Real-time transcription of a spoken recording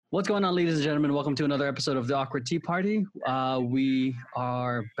What's going on, ladies and gentlemen? Welcome to another episode of the Awkward Tea Party. We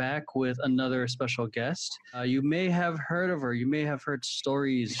are back with another special guest. You may have heard of her. You may have heard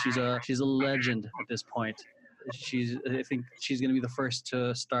stories. She's a legend at this point. I think she's going to be the first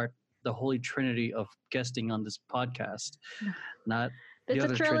to start the Holy Trinity of guesting on this podcast. Not the It's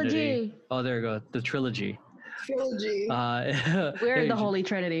other a trilogy. Trinity. Oh, there you go. The trilogy. Trilogy. We're the Holy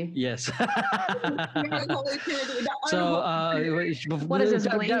Trinity. Yes. We're the Holy Trinity. What is this,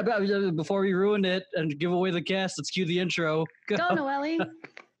 Blink? Before we ruin it and give away the cast, let's cue the intro. Go, Noelle.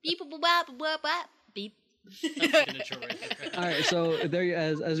 Beep, boop, boop, boop, boop, beep. All right, so there,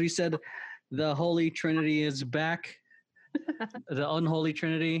 as we said, the Holy Trinity is back. The unholy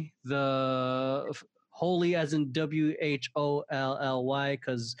Trinity, the holy as in WHOLLY,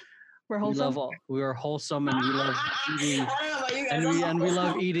 because We're wholesome. we are wholesome and we love eating. And we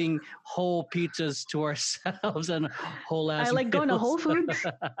love eating whole pizzas to ourselves and whole ass. I like going to meals. Whole Foods.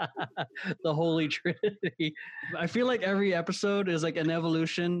 The Holy Trinity. I feel like every episode is like an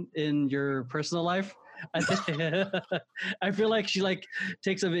evolution in your personal life. I feel like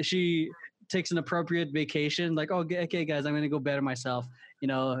she takes an appropriate vacation. Like, oh, okay, guys, I'm gonna go better myself. You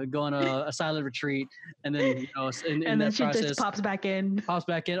know, go on a silent retreat, and then in And then that she process, just pops back in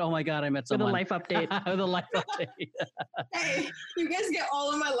Oh my God, I met with someone. a life update. With a life update. Hey, you guys get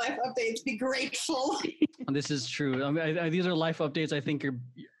all of my life updates. Be grateful. This is true. I mean, these are life updates. I think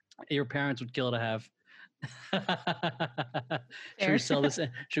your parents would kill to have. Should we sell this?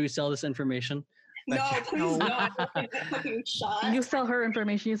 Should we sell this information? No, please no. I don't think that fucking shot. You sell her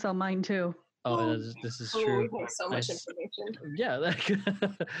information, you sell mine too. Oh, this is Oh, true. we have so much Nice. information. Yeah.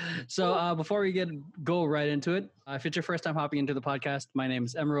 So before we go right into it, if it's your first time hopping into the podcast, my name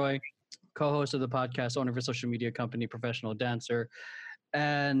is Emroy, co-host of the podcast, owner of a social media company, professional dancer,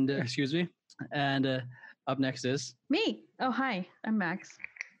 and up next is Me. Oh, hi. I'm Max.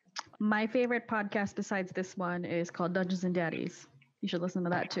 My favorite podcast besides this one is called Dungeons and Daddies. You should listen to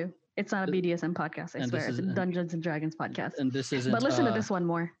that too. It's not a BDSM podcast, I And swear. this It's a is- Dungeons and Dragons podcast. and this isn't. But listen to this one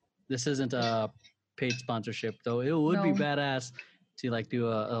more. This isn't a paid sponsorship, though. It would be No. badass to do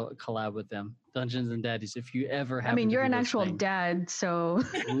a collab with them, Dungeons and Daddies. If you ever have, I mean, you're an actual dad, so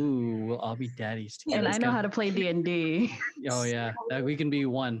Ooh, we'll all be daddies together. and I know how to play D&D. Oh yeah, we can be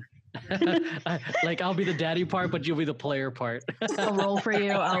one. I'll be the daddy part, but you'll be the player part. I'll roll for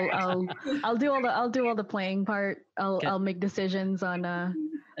you. I'll do all the playing part. I'll make decisions on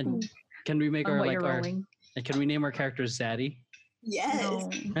And can we make on our what you're rolling. and can we name our character Zaddy? Yes.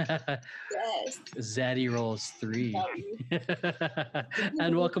 No. Yes. Zaddy rolls 3. Love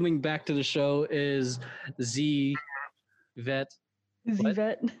And welcoming back to the show is Z Vet. What?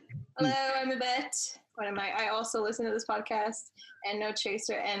 Yvette. Hello, I'm Yvette. What am I? I also listen to this podcast and No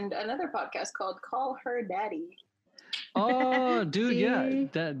Chaser and another podcast called Call Her Daddy. Oh, dude, yeah, See?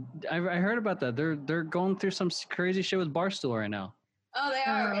 that I heard about that. They're going through some crazy shit with Barstool right now. Oh, they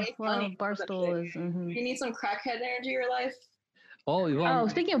are. Right? Well, Funny. Barstool is. Mhm. You need some crackhead energy in your life? Oh, you want? Oh,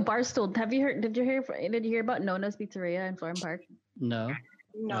 speaking of Barstool, have you heard? Did you hear about Nona's Pizzeria in Florham Park? No.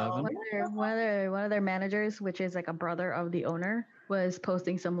 No. One of their managers, which is like a brother of the owner, was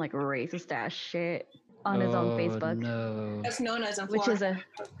posting some like racist ass shit on his own Facebook, No. That's known as in which Florida.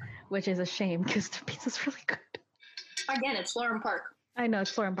 is a shame because the pizza's really good. Again, it's Florham Park. I know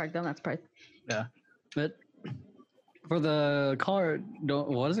it's Florham Park, though. That's Perth. But for the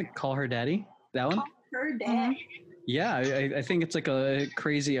what is it? Call Her Daddy? That one? Her dad. Yeah, I think it's like a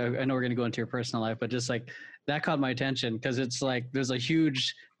crazy. I know we're gonna go into your personal life, but just like that caught my attention because it's like there's a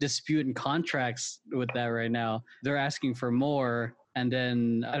huge dispute in contracts with that right now. They're asking for more, and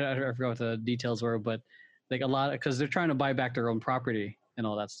then I forgot what the details were, but like a lot because they're trying to buy back their own property and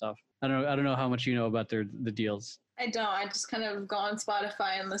all that stuff. I don't know how much you know about the deals. I don't. I just kind of go on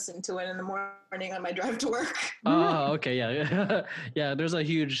Spotify and listen to it in the morning on my drive to work. Oh, okay, yeah, yeah. There's a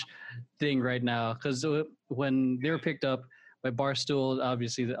huge thing right now because when they were picked up by Barstool,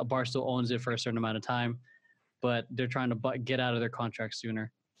 obviously Barstool owns it for a certain amount of time, but they're trying to get out of their contract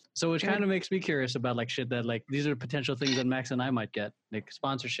sooner. So which kind of makes me curious about like shit that like these are potential things that Max and I might get, like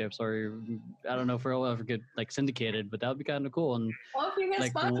sponsorships, or I don't know if we'll ever get like syndicated, but that would be kind of cool. And Well, if you get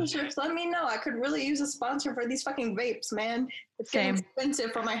Like, sponsorships, let me know. I could really use a sponsor for these fucking vapes, man. It's getting Same.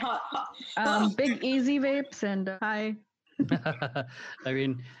 expensive for my hot. Big Easy Vapes and hi. I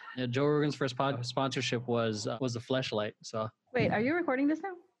mean, Joe Rogan's first sponsorship was the Fleshlight. So Wait, are you recording this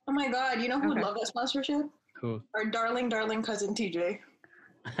now? Oh my god, you know who would Okay. love that sponsorship? who? Our darling cousin TJ.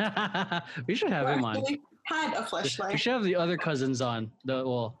 We should have him on. Actually had a We fleshlight. should have the other cousins on.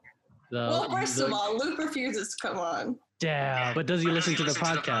 Well, first of all, Luke refuses to come on. Damn. But does he listen to the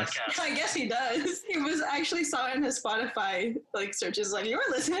podcast? I guess he does. He was actually saw it in his Spotify like searches, like, you were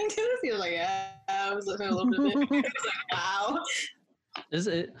listening to this? He was like, yeah, I was listening a little bit. I was like, wow. Is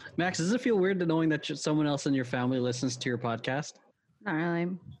it Max? Does it feel weird to knowing that someone else in your family listens to your podcast? Not really.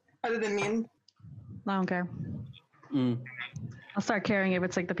 Other than me. I don't care. Mm. I'll start caring if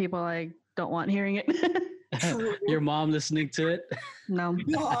it's like the people I don't want hearing it. Your mom listening to it? No.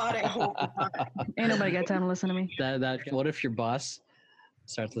 God, I hope not. Ain't nobody got time to listen to me. That. What if your boss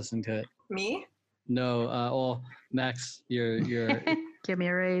starts listening to it? Me? No. Max, you're. Give me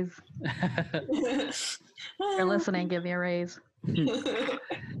a raise. You're listening. Give me a raise.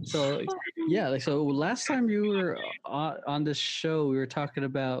 So yeah, like so last time you were on this show, we were talking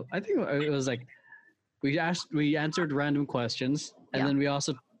about. I think it was like we answered random questions, and then we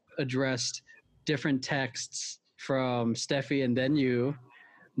also addressed different texts from Steffi and then you.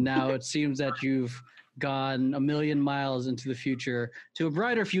 Now it seems that you've gone a million miles into the future to a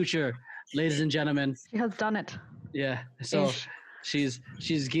brighter future, ladies and gentlemen. She has done it. Yeah. So she's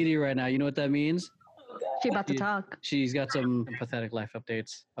giddy right now. You know what that means? She about to talk. She's got some pathetic life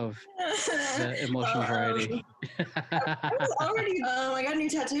updates of the emotional variety. I was already, I got a new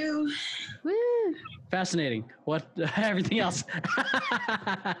tattoo. Woo. Fascinating. What? Everything else?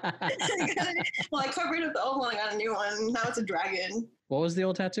 Well, I covered up the old one. I got a new one. Now it's a dragon. What was the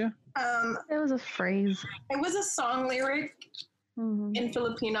old tattoo? It was a phrase. It was a song lyric Mhm. in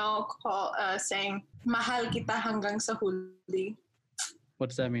Filipino called saying "Mahal kita hanggang sa huli." What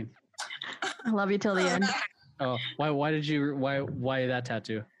does that mean? I love you till the end. Oh, why that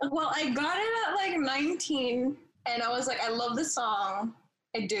tattoo? Well, I got it at like 19, and I was like, I love this song.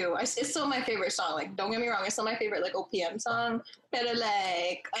 I do. It's still my favorite song. Like, don't get me wrong, it's still my favorite like OPM song. But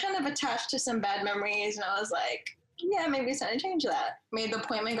like, I kind of attached to some bad memories, and I was like, yeah, maybe it's time to change that. Made the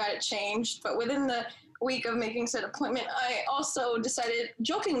appointment, got it changed, but within the week of making said appointment, I also decided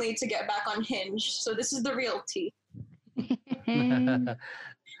jokingly to get back on Hinge. So this is the real tea.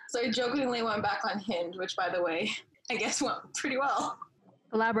 So I jokingly went back on Hinge, which, by the way, I guess went pretty well.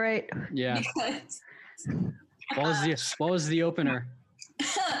 Elaborate. Yeah. Because, What was the opener?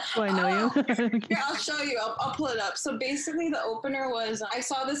 Do I know you? Here, I'll show you. I'll pull it up. So basically, the opener was I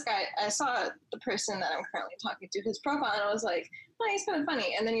saw this guy. I saw the person that I'm currently talking to, his profile, and I was like, oh, he's kind of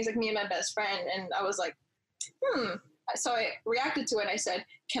funny. And then he's like, me and my best friend. And I was like, So I reacted to it. And I said,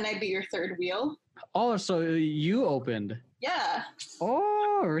 can I be your third wheel? Oh, so you opened. Yeah.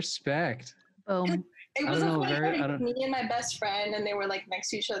 Oh, respect. Boom. It I was don't a know, funny very- thing. I don't- Me and my best friend, and they were like next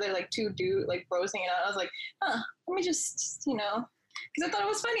to each other, like two dudes, like bros hanging out. I was like, let me just, because I thought it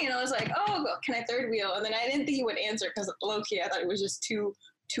was funny, and I was like, oh, can I third wheel? And then I didn't think he would answer because low key, I thought it was just too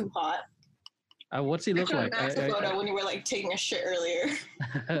hot. What's he look I like? Max a photo when you were like taking a shit earlier.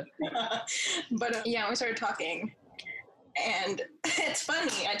 But yeah, we started talking, and it's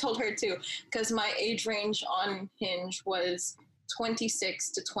funny. I told her too because my age range on Hinge was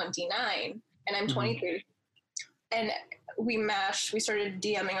 26 to 29, and I'm 23. And we matched. We started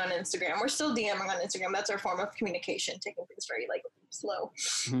DMing on Instagram. We're still DMing on Instagram. That's our form of communication, taking things very like slow.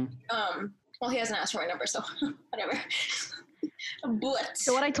 Well, he hasn't asked for my number, so whatever. But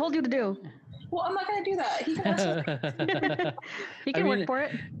So what I told you to do. well, I'm not gonna do that. He can ask. You can work for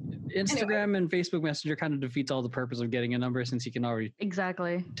it. Instagram and Facebook Messenger kind of defeats all the purpose of getting a number since he can already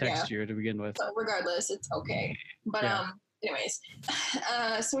Exactly. text you to begin with. So regardless, it's okay. But Yeah. anyways,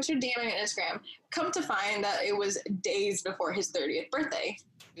 so we started DMing on Instagram. Come to find that it was days before his 30th birthday.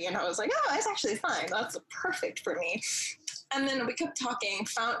 And I was like, oh, that's actually fine. That's perfect for me. And then we kept talking.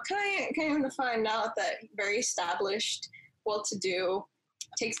 Came to find out that very established, well-to-do,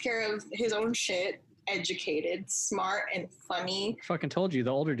 takes care of his own shit, educated, smart, and funny. Fucking told you, the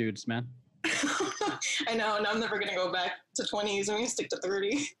older dudes, man. I know, and I'm never gonna go back to 20s. I'm gonna stick to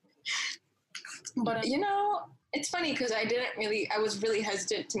 30. But it's funny because I was really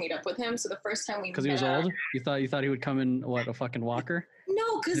hesitant to meet up with him. So the first time we Because he was met up- old? You thought he would come in, what, a fucking walker?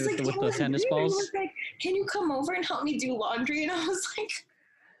 No, because With like the- it with the was tennis weird. balls? He was like, can you come over and help me do laundry? And I was like,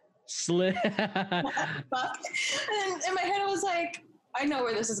 Slit. fuck. And in my head I was like, I know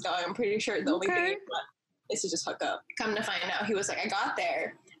where this is going. I'm pretty sure the only Okay. thing is to just hook up. Come to find out, he was like, I got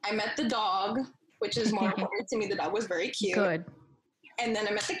there. I met the dog, which is more important to me. The dog was very cute. Good. And then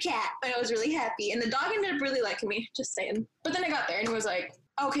I met the cat, and I was really happy. And the dog ended up really liking me, just saying. But then I got there, and he was like,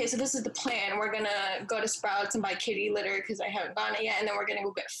 okay, so this is the plan. We're going to go to Sprouts and buy kitty litter because I haven't gotten it yet, and then we're going to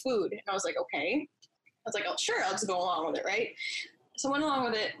go get food. And I was like, okay. I was like, oh, sure, I'll just go along with it, right? So I went along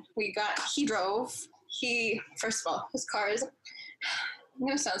with it. He drove. First of all, his car is, I'm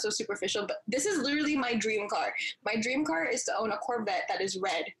going to sound so superficial, but this is literally my dream car. My dream car is to own a Corvette that is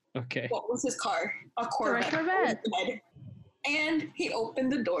red. Okay. What was his car? A Corvette. Corvette. Red. And he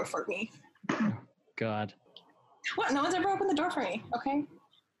opened the door for me. God. What? No one's ever opened the door for me, okay?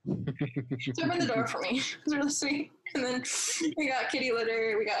 So opened the door for me. It was really sweet. And then we got kitty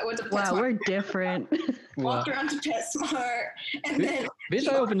litter. Went to Wow, PetSmart. we're different. Walked around to PetSmart. And then Bitch,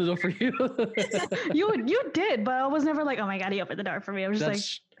 I opened the door for you. You did, but I was never like, oh my god, he opened the door for me. I was just like,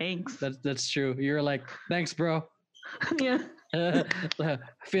 That's thanks. that's true. You're like, thanks, bro. Yeah.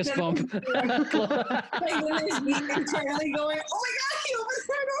 Fist bump. like when there's me internally going, oh my god, he opened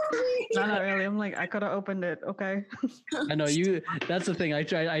the door for me. No, not really. I'm like, I could have opened it. Okay. I know you. That's the thing. I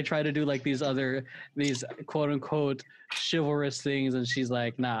try to do like these quote unquote chivalrous things, and she's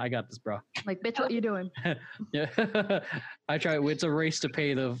like, "Nah, I got this, bro." Like, bitch, what you doing? Yeah, I try. It's a race to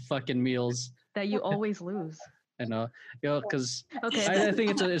pay the fucking meals. That you always lose. I know, because Okay. I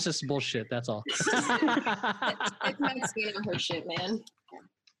think it's just bullshit. That's all. It's Maxine and her shit, man.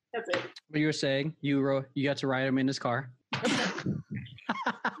 That's it. What you were saying, you got to ride him in his car. No,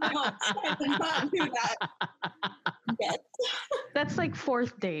 I did not do that. Yes. That's like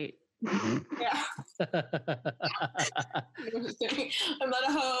fourth date. Yeah. I'm not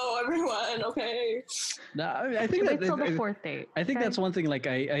a hoe, everyone. Okay. No, I think Wait that till the fourth date. I think okay? that's one thing. Like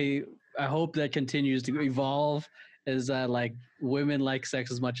I hope that continues to evolve. Is that like women like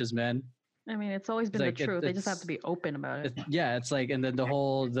sex as much as men? I mean, it's always been like, the truth. They just have it's- to be open about it. Yeah, it's like, and then I'd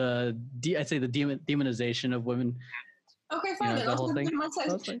say the demonization of women. Okay, fine. know, then the I'll whole just thing? do my sex.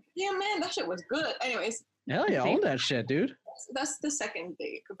 Mostly. Yeah, man, that shit was good. Anyways, Hell yeah, See? own that shit, dude. that's the second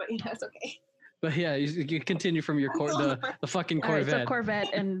date, but you know, it's okay. But yeah, you continue from your the fucking All right, Corvette. so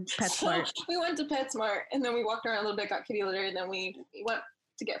Corvette and PetSmart. So we went to PetSmart and then we walked around a little bit, got kitty litter, and then we went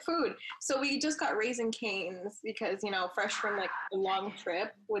to get food. So we just got Raisin Canes because, you know, fresh from like a long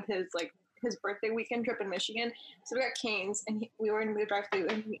trip with his birthday weekend trip in Michigan. So we got canes and we were in the drive-thru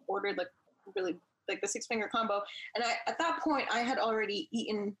and we ordered like really like the 6-finger combo. And at that point I had already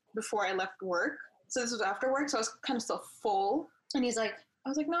eaten before I left work. So this was after work. So I was kind of still full. And I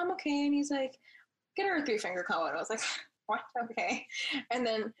was like, no, I'm okay. And he's like, get her a 3-finger combo. And I was like, what? Okay. And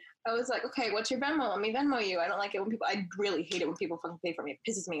then I was like, okay, what's your Venmo? Let me Venmo you. I don't like it when I really hate it when people fucking pay for me. It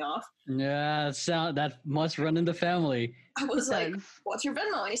pisses me off. Yeah, that must run in the family. I was It like, does. what's your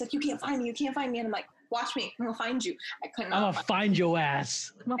Venmo? And he's like, you can't find me. And I'm like, watch me. I'm going to find you. I couldn't. I'm gonna find your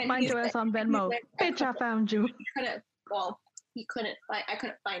ass. I'm gonna And find he's your ass like- on Venmo. like, Bitch, I found you. I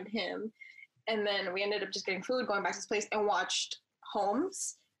couldn't find him. And then we ended up just getting food, going back to his place, and watched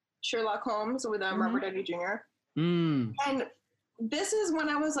Sherlock Holmes with Robert Downey Jr. Mm. And this is when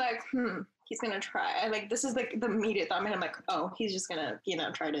I was like, he's gonna try. This is like the immediate thought. I'm like, oh, he's just gonna,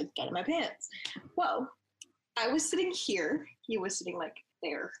 try to get in my pants. Well, I was sitting here. He was sitting like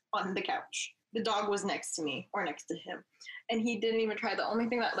there on the couch. The dog was next to me or next to him, and he didn't even try. The only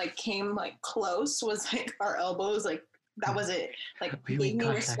thing that like came like close was like our elbows. Like that was it. Like We gave me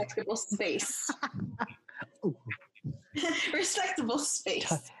contact. respectable space. Ooh. Respectable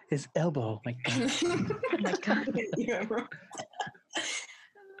space. His elbow. Like, Oh my god. Yeah, bro. I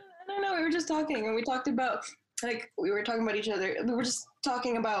don't know. We were just talking, and we talked about we were talking about each other. We were just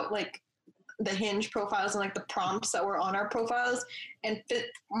talking about like the Hinge profiles and like the prompts that were on our profiles. And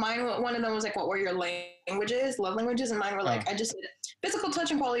one of them was like, "What were your languages, love languages?" And mine were like, "I just said physical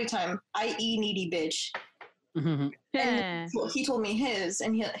touch and quality time, i.e., needy bitch." Yeah. And he told me his,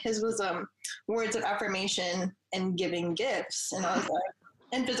 and his was words of affirmation and giving gifts, and I was like,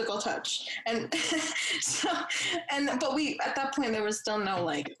 and physical touch, and but we at that point there was still no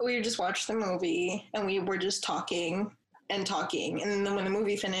we just watched the movie and we were just talking, and then when the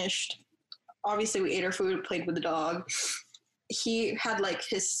movie finished, obviously we ate our food, played with the dog. He had like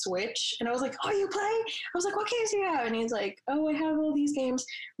his Switch, and I was like, "Oh, you play?" I was like, "What games do you have?" And he's like, "Oh, I have all these games."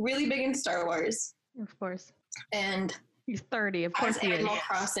 Really big into Star Wars, Of course. and He's 30. Of I course was he is. Animal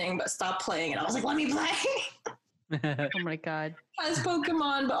Crossing, but stopped playing, and I was like, "Let me play." Oh my god. As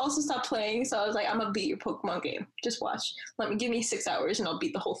Pokemon, but also stopped playing. So I was like, "I'm gonna beat your Pokemon game. Just watch. Give me 6 hours, and I'll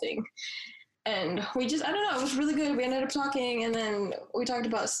beat the whole thing." And we just, I don't know, it was really good. We ended up talking, and then we talked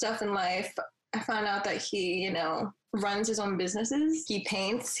about stuff in life. I found out that he, runs his own businesses. He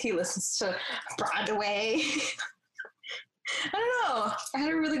paints. He listens to Broadway. I don't know. I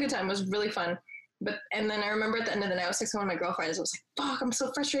had a really good time. It was really fun. And then I remember at the end of the night, I was texting one of my girlfriends. I was like, fuck, I'm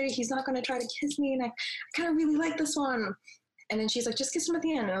so frustrated. He's not going to try to kiss me. And I kind of really like this one. And then she's like, just kiss him at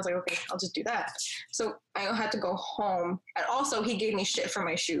the end. And I was like, okay, I'll just do that. So I had to go home. And also he gave me shit for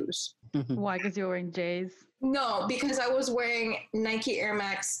my shoes. Why? Because you're wearing J's? No, because I was wearing Nike Air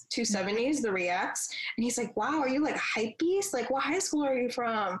Max 270s, the Reacts. And he's like, wow, are you like hype beast? Like, what high school are you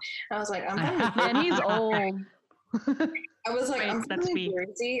from? And I was like, I'm from And he's old. I was like, Wait, I'm from that's New me.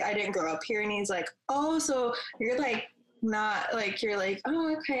 Jersey. I didn't grow up here. And he's like, oh, so you're like not like you're like,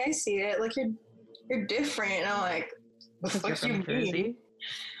 oh, okay, I see it. Like you're different. And I'm like, the Because you're fuck you from mean? Jersey.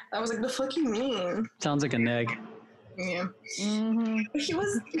 I was like, the fuck you mean? Sounds like a neg. Yeah. Mm-hmm. He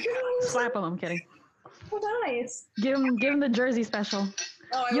was Slap him. I'm kidding. so nice. Give him the Jersey special.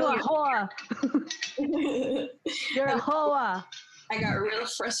 Oh, I You a will hoa. get- You're a hoa. I got real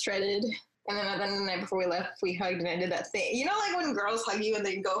frustrated. And then the night before we left, we hugged and I did that thing. You know, like when girls hug you and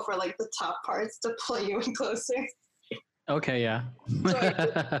they go for like the top parts to pull you in closer? Okay, yeah.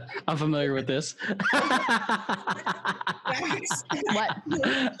 I'm familiar with this. What?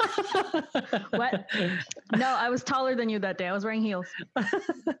 What? No, I was taller than you that day. I was wearing heels.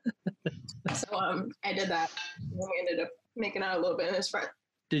 So I did that. And we ended up making out a little bit in his front.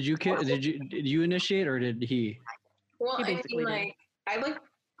 Did you initiate or did he? Well, He I basically mean, did. like I like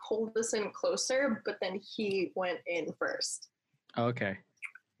pulled this in closer, but then he went in first. Okay.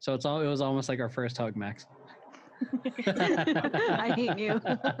 So it was almost like our first hug, Max. I hate you.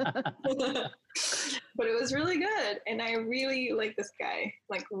 But it was really good, and I really like this guy.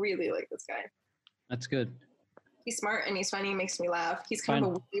 Like really like this guy. That's good. He's smart and he's funny. He makes me laugh. He's kind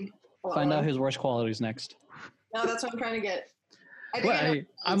of a weeb. Find out his worst qualities next. No, that's what I'm trying to get. I think Well, I know.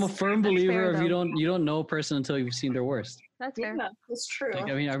 I'm a firm That's believer fair, of you though. don't know a person until you've seen their worst. That's fair. Yeah, that's true. Like,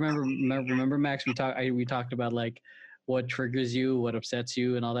 I mean, I remember Max. We talked about like what triggers you, what upsets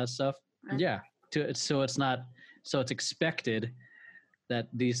you, and all that stuff. Right. Yeah. So it's expected that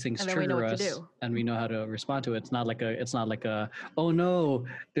these things And then we know trigger what to us, do. and we know how to respond to it. It's not like a oh no,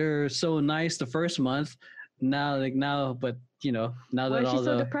 they're so nice the first month. But you know, now Why that is she all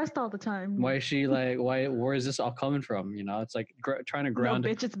so the depressed all the time? why is she like where is this all coming from? You know, it's like trying to No, ground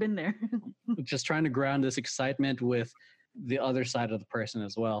bitch, it's been there. just trying to ground this excitement with the other side of the person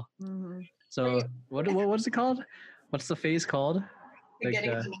as well. Mhm. So what's it called? What's the phase called? The Like,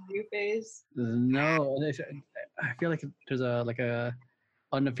 getting to know you phase. No, I feel like there's a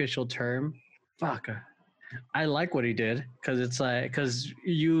unofficial term. Fuck, I like what he did because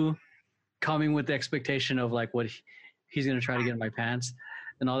you coming with the expectation of like what he's gonna try to get in my pants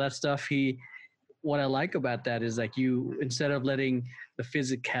and all that stuff. What I like about that is like you instead of letting the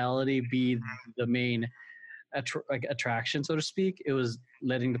physicality be the main attraction, so to speak, it was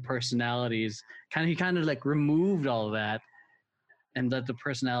letting the personalities he kind of like removed all of that and let the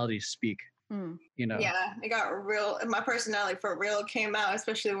personalities speak. Mm. You know. Yeah, it got real. My personality for real came out,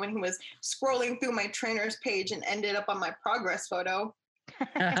 especially when he was scrolling through my trainer's page and ended up on my progress photo.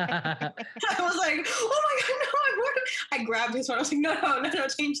 I was like, oh my God, no, I grabbed his phone. I was like, no,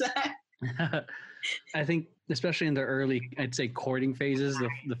 change that. I think, especially in the early, I'd say courting phases,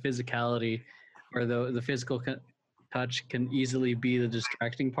 the physicality or the physical touch can easily be the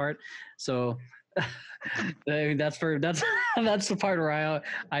distracting part. So, I mean, that's the part where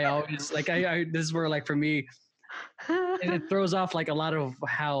I always like this is where like for me, it throws off like a lot of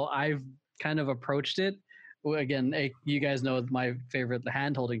how I've kind of approached it. Well, again, you guys know my favorite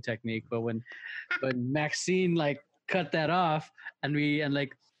hand holding technique, but when Maxine like cut that off and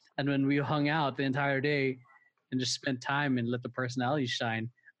when we hung out the entire day and just spent time and let the personality shine,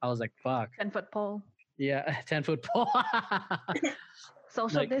 I was like, fuck. 10-foot pole. Yeah, 10-foot pole.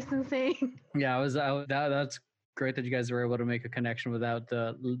 Social Like- distancing. Yeah, that's great that you guys were able to make a connection without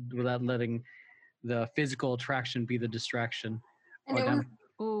letting the physical attraction be the distraction. And Oh, it was, damn.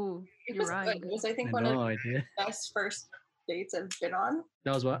 Ooh, it you're was right. good. It was, I think, I one of know the I did. best first dates I've been on.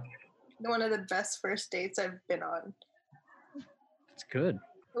 That was what? One of the best first dates I've been on. It's good.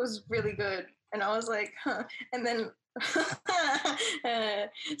 It was really good. And I was like, huh. And then,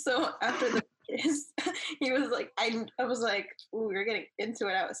 so after the kiss, he was like, I was like, ooh, we're getting into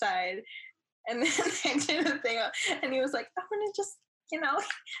it outside. And then I did a thing, and he was like, I want to just,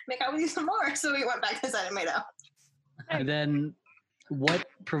 make out with you some more. So we went back inside and made out. And then what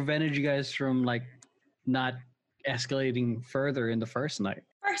prevented you guys from like not escalating further in the first night?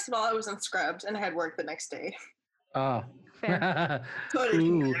 First of all, I was in scrubs and I had work the next day. Oh. Fair.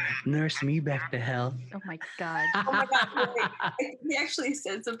 Ooh, nurse me back to health. Oh my God. Oh my God, wait. He actually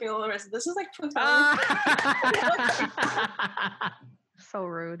said something all the rest. This is like So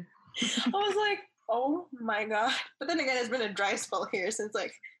rude. I was like, oh my God. But then again, it's been a dry spell here since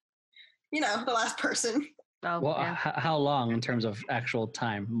like, the last person. Oh, Well, yeah. how long in terms of actual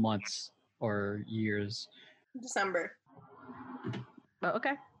time? Months or years? December. But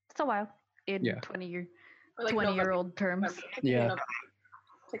okay. It's a while. In Yeah. 20-year Or like 20-year-old terms. November. Technically Yeah. November.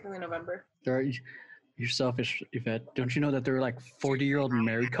 Technically November. You're selfish, Yvette. Don't you know that there are like 40-year-old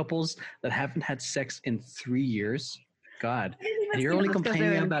married couples that haven't had sex in 3 years? God. I didn't even And you're see only the- That's 'cause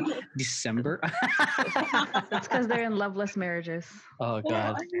they're complaining in- about December? That's because they're in loveless marriages. Oh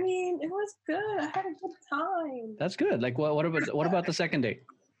Well, God. I mean, it was good. I had a good time. That's good. Like what about the second date?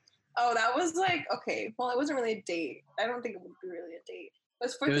 Oh, that was like okay. Well, it wasn't really a date. I don't think it would be really a date. It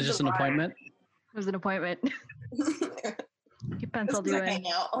was It 4th was of just an July. appointment. It was an appointment. He This penciled was you a in.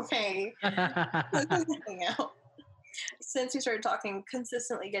 hangout. Okay. This was a hangout. Since we started talking,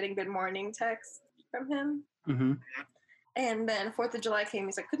 consistently getting good morning texts from him. hmm And then 4th of July came.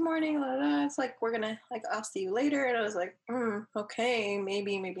 He's like, "Good morning." Blah, blah, blah. It's like we're gonna like I'll see you later. And I was like, okay,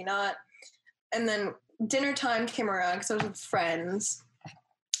 maybe, maybe not. And then dinner time came around because I was with friends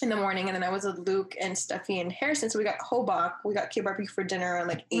in the morning, and then I was with Luke and Steffi and Harrison. So we got Hobach. We got K barbecue for dinner around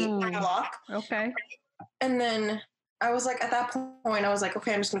like 8 o'clock. Okay. And then I was like, at that point, I was like,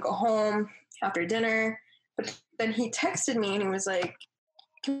 okay, I'm just gonna go home after dinner. But then he texted me and he was like,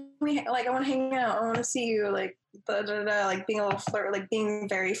 "Can we like? I want to hang out. I want to see you." Like, da, da, da, like being a little like being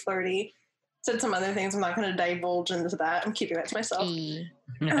very flirty. Said some other things. I'm not gonna divulge into that. I'm keeping that to myself.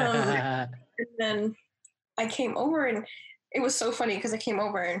 And then I came over, and it was so funny because I came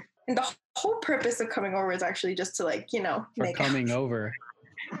over, and the whole purpose of coming over is actually just to like For make out. coming over.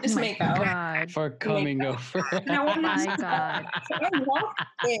 Just My make out. God. For coming over. And I Oh wanted my to- God. So I walked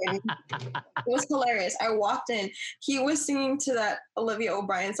in. It was hilarious. I walked in. He was singing to that Olivia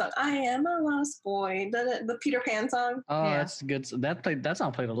O'Brien song, "I Am a Lost Boy," the Peter Pan song. Oh, Yeah. that's good. That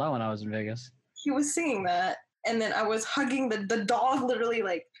song played a lot when I was in Vegas. He was singing that. And then I was hugging the dog, literally,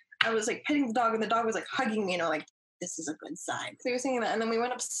 like, I was like petting the dog, and the dog was like hugging me, and I'm like, this is a good sign. So he was singing that. And then we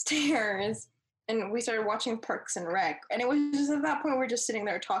went upstairs and we started watching Parks and Rec. And it was just at that point, we're just sitting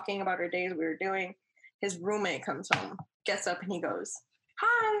there talking about our days we were doing. His roommate comes home, gets up, and he goes,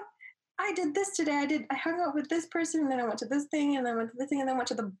 "Hi, I did this today. I hung out with this person, and then I went to this thing, and then went to this thing, and then went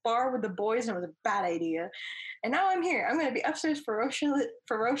to the bar with the boys, and it was a bad idea. And now I'm here. I'm going to be upstairs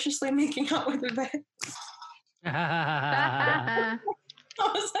ferociously making out with Vivek." I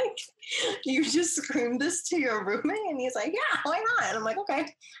was like, "You just screamed this to your roommate?" And he's like, "Yeah, why not?" And I'm like, "Okay,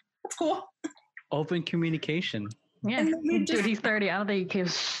 that's cool." Open communication. Yeah. And then we Dude, just, he's 30. I don't think he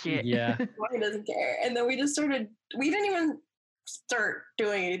gives shit. Yeah. he doesn't care. And then we just started, we didn't even start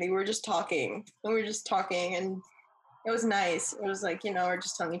doing anything. We were just talking. And we were just talking. And it was nice. It was like, we're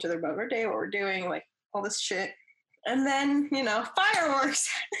just telling each other about our day, what we're doing, like all this shit. And then, fireworks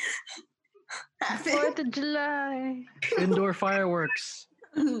happened. 4th of July. Indoor fireworks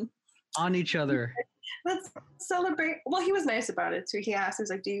on each other. Let's celebrate. Well, he was nice about it too. He asked, he was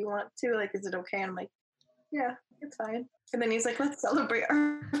like, "Do you want to? Like, is it okay?" And I'm like, "Yeah, it's fine." And then he's like, "Let's celebrate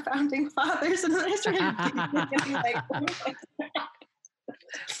our founding fathers." And then I started being like, "Oh my God."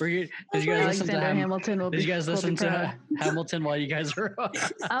 Did you guys listen to Alexander Hamilton will Did be you guys will be listen to proud. Hamilton while you guys were?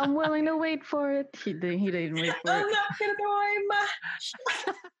 I'm willing to wait for it. He didn't wait for I'm it. not gonna throw away my.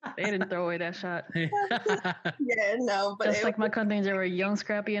 They didn't throw away that shot. Yeah, no, but Just like my cousins, they were young,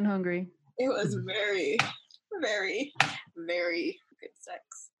 scrappy, and hungry. it was very, very, very good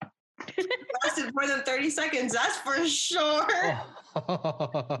sex. Lasted more than 30 seconds. That's for sure.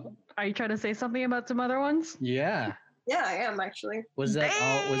 Are you trying to say something about some other ones? Yeah. Yeah, I am actually. Was that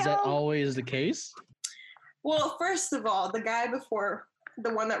Damn! always the case? Well, first of all, the guy before,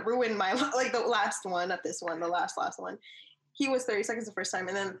 the one that ruined my like the last one, not this one, the last one, he was 30 seconds the first time,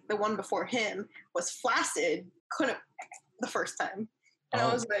 and then the one before him was flaccid, couldn't the first time, and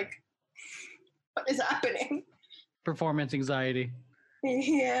I was like, "What is happening?" Performance anxiety.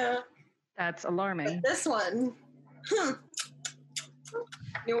 Yeah, That's alarming. this one,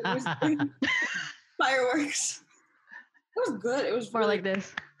 it was fireworks. It was good. It was More really like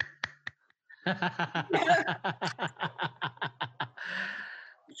this.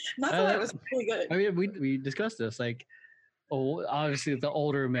 Not that it was really good. I mean, we discussed this. Like, obviously the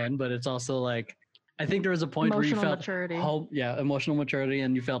older men, but it's also like, I think there was a point where you Emotional felt maturity. emotional maturity,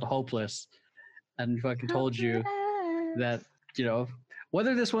 and you felt hopeless, and fucking told you that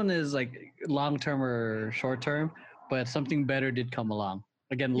whether this one is like long term or short term, but something better did come along.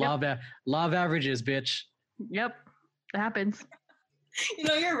 Again, law of averages, bitch. Yep, it happens.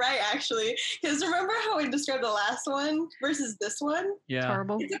 You're right, actually. Because remember how I described the last one versus this one? It's Yeah,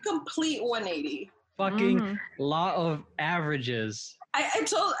 horrible. It's a complete 180. fucking Mhm. law of averages. I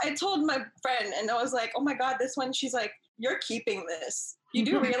told my friend, and I was like, "Oh my God, this one." She's like, "You're keeping this. You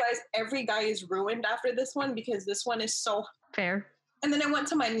do realize every guy is ruined after this one because this one is so." Fair. And then I went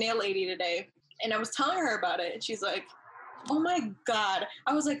to my nail lady today, and I was telling her about it, and she's like, "Oh my God."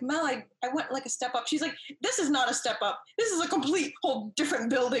 I was like, "Mel, I went like a step up." She's like, "This is not a step up. This is a complete whole different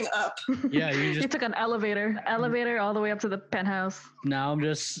building up." Yeah, you You just took an elevator all the way up to the penthouse. now I'm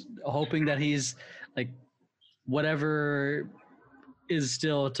just hoping that he's like whatever is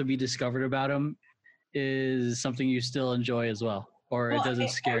still to be discovered about him is something you still enjoy as well, or it Well, doesn't I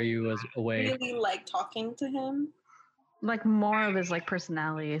scare you as away. really like talking to him. Like more of his like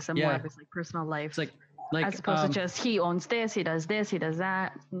personality, some more Yeah. of his like personal life, It's like as opposed to just he owns this, he does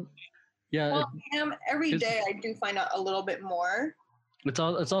that. yeah, Well, every it's- day I do find out a little bit more. it's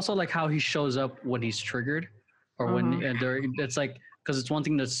also like how he shows up when he's triggered, or when Mhm. and there, it's like because it's one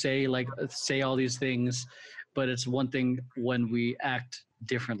thing to say all these things, but it's one thing when we act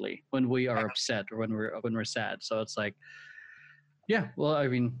differently, when we are upset or when we're sad. So it's like, yeah, well, I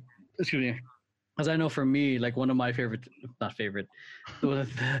mean, excuse me, because I know for me, like one of my favorite, not favorite,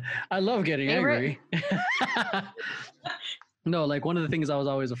 I love getting Favorite? angry. No, like one of the things I was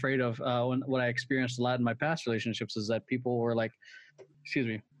always afraid of when I experienced a lot in my past relationships is that people were like, excuse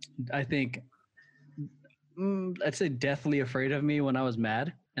me, I think I'd say deathly afraid of me when I was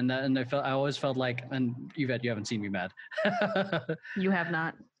mad, and I always felt like, and Yvette, you haven't seen me mad. You have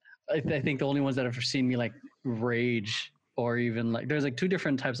not. I think the only ones that have seen me like rage or even like there's like two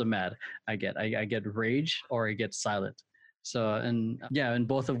different types of mad I get rage or I get silent. So and yeah, and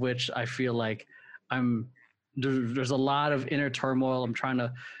both of which I feel like there's a lot of inner turmoil. I'm trying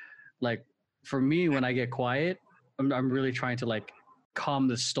to like for me when I get quiet, I'm really trying to like calm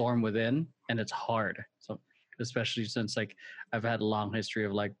the storm within, and it's hard. So especially since like I've had a long history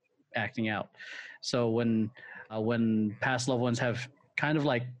of like acting out. So when past loved ones have kind of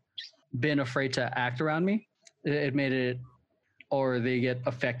like been afraid to act around me, it made it, or they get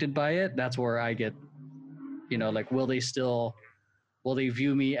affected by it. That's where I get, like, will they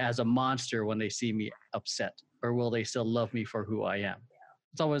view me as a monster when they see me upset, or will they still love me for who I am?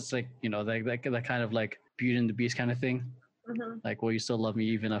 It's always like, that kind of like Beauty and the Beast kind of thing. Mm-hmm. Like, will you still love me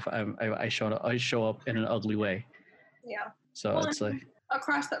even if I show up in an ugly way? Yeah. So Well, it's like, I'll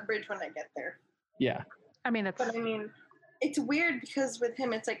cross that bridge when I get there. yeah, I mean, it's But I mean, it's weird because with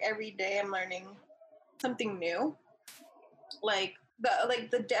him, it's like every day I'm learning something new. Like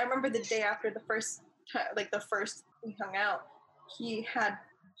the day, I remember the day after the first we hung out, he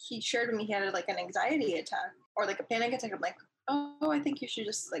shared with me he had like an anxiety attack or like a panic attack. I'm like, oh, I think you should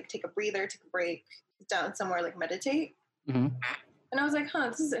just like take a breather, take a break, sit down somewhere, like meditate. hmm And I was like, huh,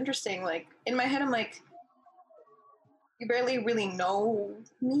 this is interesting. Like in my head, I'm like, you barely really know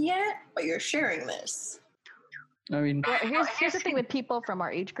me yet, but you're sharing this. I mean, well, here's the thing with people from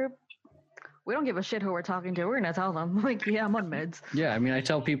our age group. We don't give a shit who we're talking to. We're gonna tell them, like, yeah, I'm on meds. yeah, I mean, I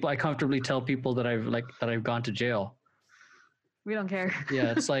comfortably tell people that I've gone to jail. We don't care.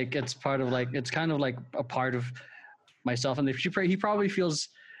 Yeah, it's like it's kind of like a part of myself, and he probably feels.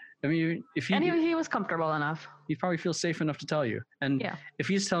 I mean, if And he was comfortable enough. he probably feels safe enough to tell you, and Yeah. if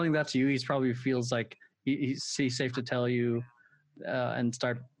he's telling that to you, he's probably feels like he's safe to tell you and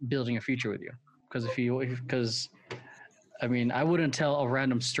start building a future with you. Because I mean, I wouldn't tell a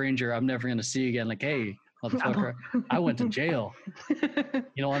random stranger I'm never gonna see you again. Like, hey, motherfucker, I went to jail.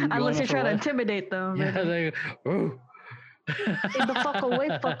 Unless you're trying to intimidate them. Yeah, they, oh. Stay the fuck away,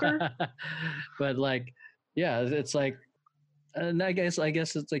 fucker. But like, yeah, it's like, and I guess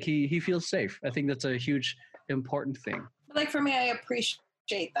it's like he feels safe. I think that's a huge important thing. Like for me, I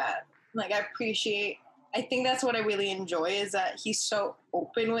appreciate that. Like I think that's what I really enjoy is that he's so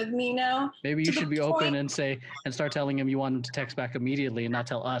open with me now. Maybe you To the should be open point- and start telling him you want him to text back immediately and not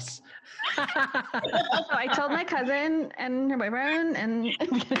tell us. So I told my cousin and her boyfriend, and and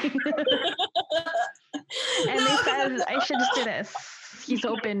they said I should just do this. He's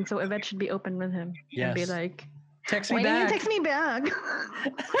open, so Yvette should be open with him and be Yes. like, Text me "Why didn't you back. text me back?"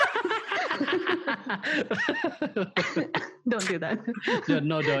 Don't do that.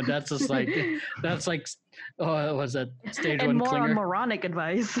 No, that's just like oh, was that stage And one more on clinger? moronic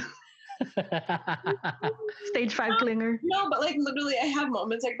advice. Stage 5 clinger. No, but like literally I have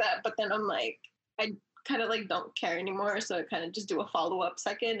moments like that, but then I'm like, I kind of like don't care anymore. So I kind of just do a follow-up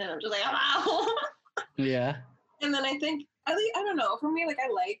second and I'm just like, oh, wow. Yeah. And then I think, I don't know, for me, like I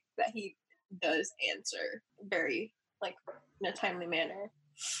like that he does answer very like in a timely manner.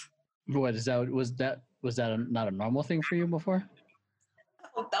 What is that? Was that not a normal thing for you before?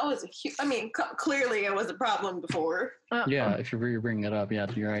 Oh, that was a huge, I mean, clearly it was a problem before. Yeah, if you're bringing it up, yeah,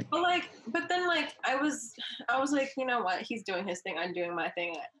 you're right. But then like I was like, you know what? He's doing his thing. I'm doing my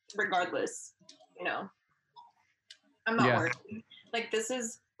thing. Regardless, I'm not Yeah. worried. Like this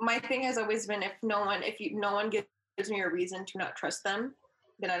is my thing has always been if no one gives me a reason to not trust them,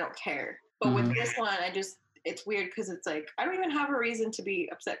 then I don't care. But with this one, it's weird because it's like I don't even have a reason to be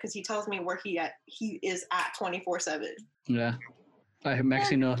upset because he tells me where he is at 24/7. Yeah.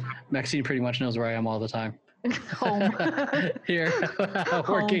 Maxine pretty much knows where I am all the time. Home. Here,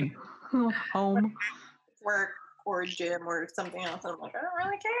 working. Home. work or gym or something else. And I'm like, I don't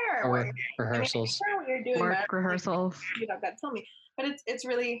really care. Or what you're- rehearsals. I care what you're doing. but I Work don't really- rehearsals. You don't got to tell me. But it's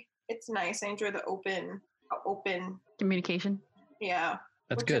really it's nice. I enjoy the open. Communication. Yeah,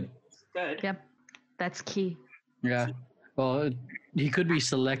 That's which good. is good. Yep. That's key. Yeah. Well, he could be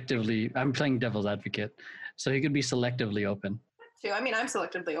selectively. I'm playing devil's advocate, so he could be selectively open. Too. I mean, I'm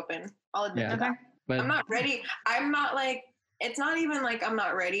selectively open. I'll admit Yeah. to that. But I'm not ready. I'm not like. It's not even like I'm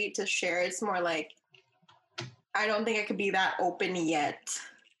not ready to share. It's more like I don't think I could be that open yet.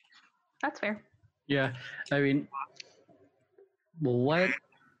 That's fair. yeah, I mean, well, what?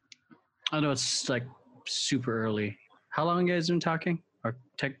 I know it's like super early. How long you guys been talking or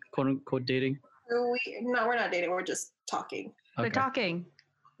quote unquote dating? So we're not dating. We're just talking. They're talking.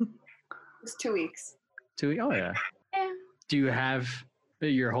 It's 2 weeks. Oh yeah. Yeah. Do you have?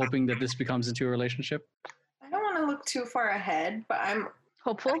 You're hoping that this becomes into a relationship? I don't want to look too far ahead, but I'm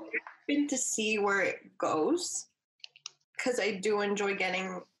Hopeful. open to see where it goes because I do enjoy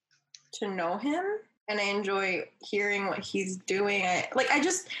getting to know him and I enjoy hearing what he's doing.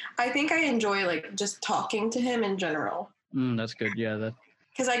 I think I enjoy like just talking to him in general That's good. Yeah, that.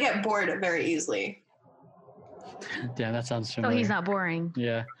 because I get bored very easily. Yeah, that sounds So familiar. he's not boring,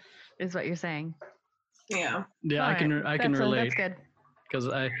 Yeah, is what you're saying. Yeah. yeah, All I can right. relate That's good. because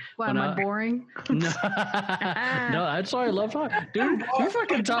I. Why when am I I- boring? No, no, that's why I love talking. Dude, we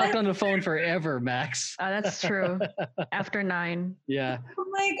fucking talked on the phone forever, Max. That's true. After 9. Yeah. I'm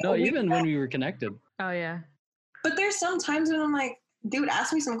like, No, even when we were connected. Oh yeah. but there's some times when I'm like, dude,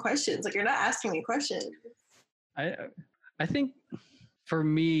 ask me some questions. Like you're not asking me questions. I think for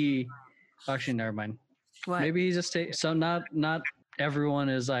me, actually, never mind. What? Maybe he's just so not everyone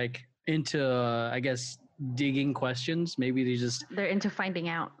is like into I guess digging questions. Maybe they just They're into finding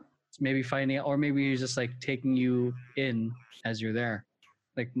out. maybe finding out, or maybe he's just like taking you in as you're there,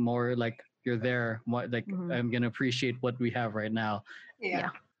 like more like you're there. What like Mhm. I'm gonna appreciate what we have right now. Yeah. Yeah.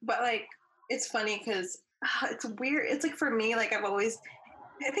 But like, it's funny because it's weird. It's like for me, like I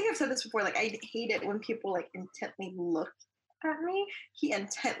think I've said this before, like I hate it when people like intently look at me. He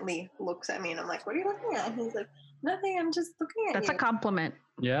intently looks at me and I'm like, what are you looking at? And he's like, nothing, I'm just looking at That's you. a compliment.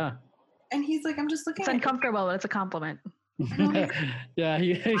 Yeah. And he's like, I'm just looking It's at uncomfortable, but it's a compliment. Yeah, but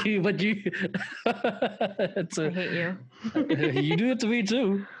you, it's I hate you. you do it to me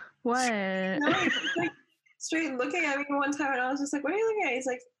too. What? you. No, he's like straight looking at me one time and I was just like, what are you looking at? He's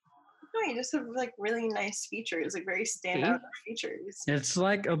like, no, you just have like really nice features, like very standout features. It's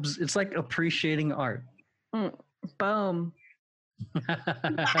like appreciating art. Boom. So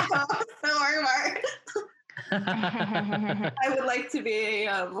Mark. I would like to be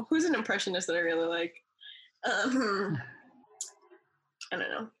who's an impressionist that I really like? I don't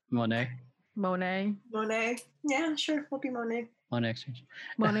know. Monet. Monet. Monet. Yeah, sure. We'll be Monet. Monet exchange.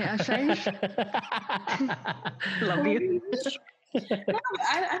 Monet Exchange. Love you. No,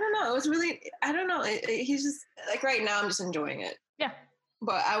 I don't know. It was really, I don't know. He's just, like right now I'm just enjoying it. Yeah.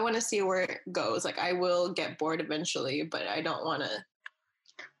 But I want to see where it goes. Like I will get bored eventually, but I don't want to.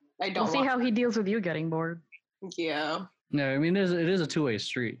 We'll see how he deals with you getting bored. Yeah. No, I mean it is a two-way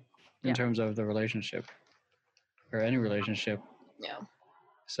street in Yeah. terms of the relationship or any relationship. Yeah.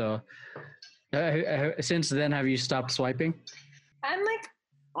 So since then, have you stopped swiping? I'm like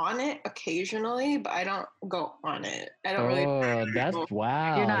on it occasionally, but I don't go on it. I don't really. Oh, that's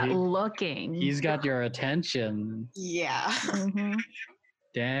wow. You're not looking. He's got your attention. Yeah. Mhm.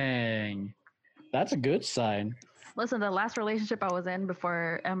 Dang. That's a good sign. Listen, the last relationship I was in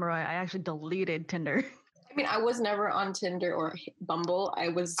before Emeroy, I actually deleted Tinder. I mean, I was never on Tinder or Bumble. I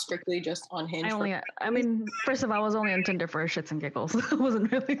was strictly just on Hinge. First of all, I was only on Tinder for shits and giggles. I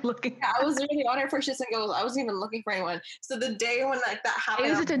wasn't really looking. Yeah, I was really on it for shits and giggles. I wasn't even looking for anyone. So the day when like that I happened,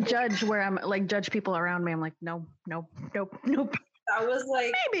 use it to judge where I'm like judge people around me. I'm like, no, nope. I was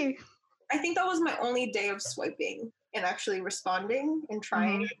like, Maybe. I think that was my only day of swiping and actually responding and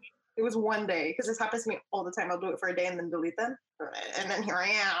trying. It was one day because this happens to me all the time. I'll do it for a day and then delete them, and then here I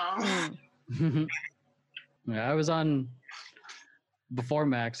am. Mm. Yeah, I was on before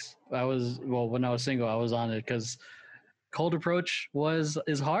Max. When I was single, I was on it because cold approach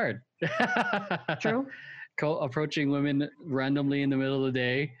is hard. True. Approaching women randomly in the middle of the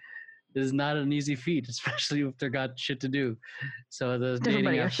day is not an easy feat, especially if they're got shit to do. So the dating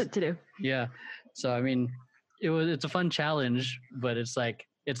Everybody has apps, shit to do. yeah. So I mean, it's a fun challenge, but it's like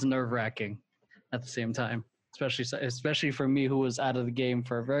it's nerve-wracking at the same time, especially for me who was out of the game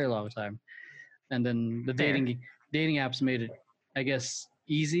for a very long time. And then the Fair. dating apps made it, I guess,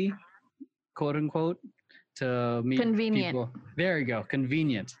 easy, quote unquote, to meet Convenient. people. There you go,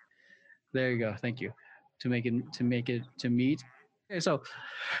 convenient. There you go. Thank you. To meet. Okay, so,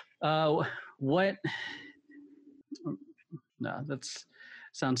 what No, that's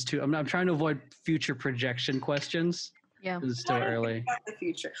sounds too. I'm trying to avoid future projection questions. Yeah. It's still What do you early. think about the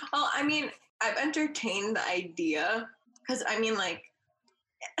future? Oh, I mean, I've entertained the idea because I mean, like,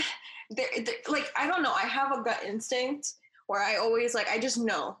 like I don't know. I have a gut instinct where I always like I just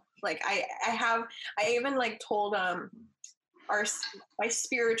know. Like I even like told my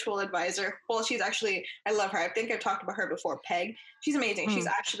spiritual advisor. Well, she's actually I love her. I think I've talked about her before. Peg. She's amazing. She's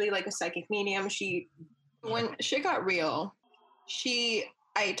actually like a psychic medium. When shit got real,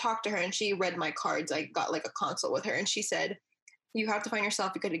 I talked to her and she read my cards. I got like a consult with her and she said, you have to find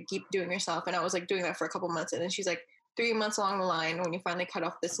yourself. You got to keep doing yourself. And I was like doing that for a couple months. And then she's like, 3 months along the line, when you finally cut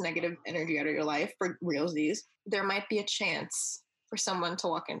off this negative energy out of your life for realsies, there might be a chance for someone to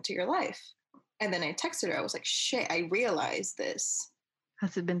walk into your life. And then I texted her. I was like, shit, I realized this.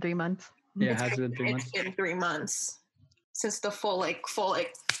 Has it been 3 months? Yeah, has it been 3 months? It's been 3 months since the full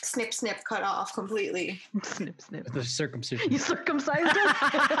snip cut off completely. Snip, snip. The circumcision. You circumcised him?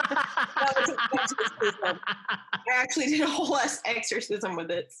 That was an exorcism. I actually did a whole ass exorcism with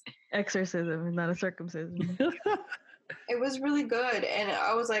it. Exorcism, not a circumcision. It was really good. And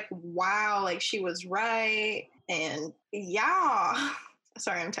I was like, wow, like she was right. And yeah.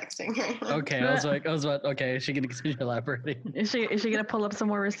 Sorry, I'm texting right now. Okay, I was about, okay, is she going to continue elaborating? Is she gonna pull up some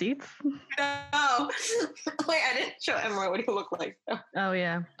more receipts? No. Wait, I didn't show Emma what he looked like. Oh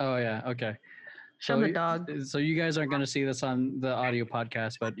yeah. Oh, yeah, okay. Show the dog. So you guys aren't going to see this on the audio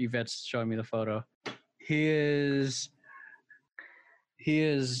podcast, but Yvette's showing me the photo. He is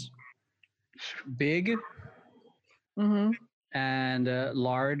big Mm-hmm. and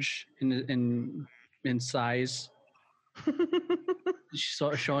large in size. She's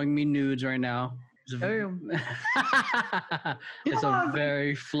showing me nudes right now. It's a Dog.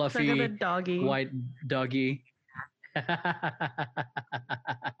 very Look fluffy at the doggy. white doggy.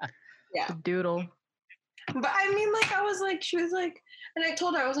 Yeah. The doodle. But I mean, like, I was like, she was like, and I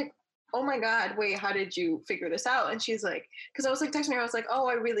told her, I was like, oh my God, wait, how did you figure this out? And she's like, because I was like texting her, I was like, oh,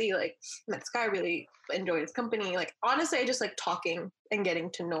 I really like met this guy, I really enjoy his company. Like, honestly, I just like talking and getting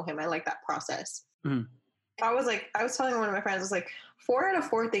to know him. I like that process. Mhm. I was telling one of my friends, I was like, 4 out of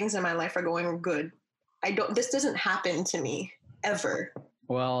 4 things in my life are going good. This doesn't happen to me ever.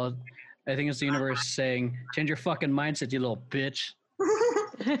 Well, I think it's the universe saying, change your fucking mindset, you little bitch.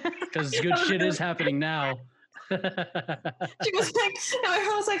 Because good shit is happening now. She was like, and my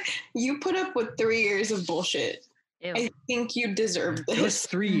friend was like, you put up with 3 years of bullshit. Ew. I think you deserve It was this.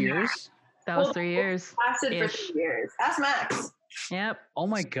 3 years? That was 3 years. Lasted for Ish. 3 years. That's max. Yep. Oh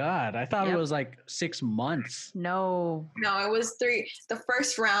my God. I thought it Yep. was like 6 months. No. No, it was 3. The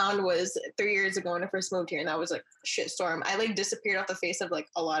first round was 3 years ago when I first moved here, and that was like a shitstorm. I like disappeared off the face of like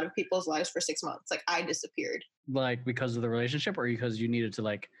a lot of people's lives for 6 months. Like I disappeared. Like because of the relationship or because you needed to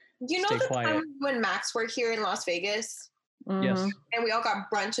like, You know Stay the quiet. time when Max worked here in Las Vegas, yes. Mhm. and we all got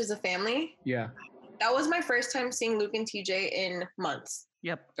brunch as a family? Yeah. That was my first time seeing Luke and TJ in months.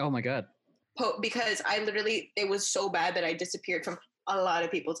 Yep. Oh my God. Because it was so bad that I disappeared from a lot of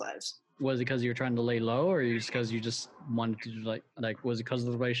people's lives. Was it because you were trying to lay low or because you just wanted to like, was it because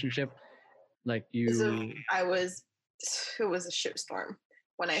of the relationship? Like you, It was a shitstorm.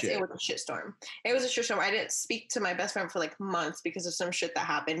 When I say Shit. it was a shitstorm, it was a shitstorm. I didn't speak to my best friend for like months because of some shit that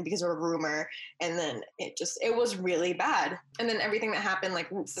happened because of a rumor, and then it was really bad. And then everything that happened like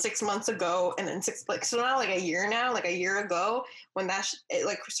 6 months ago, and then so now like a year ago, when it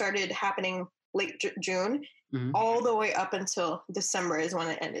like started happening late June, Mhm. all the way up until December is when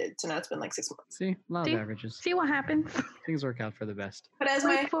it ended. So now it's been like 6 months. see, a lot See? of averages. See what happens. Things work out for the best. But as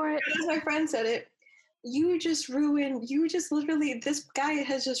Wait for it. my friend said it, this guy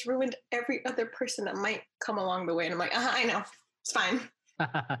has just ruined every other person that might come along the way. And I'm like, I know, it's fine.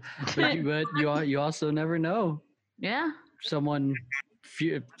 but you also never know. Yeah. Someone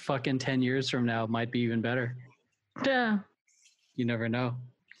fucking 10 years from now might be even better. Duh. You never know.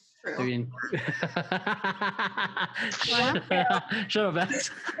 True. I mean, shut up, Max.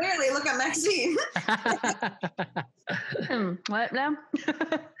 Clearly, look at Maxine. What now?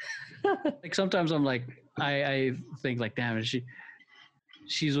 Like sometimes I'm like, I think like, damn,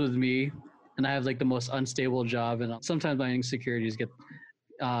 she's with me, and I have like the most unstable job, and sometimes my insecurities get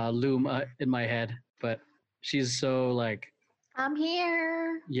loom in my head. But she's so like, I'm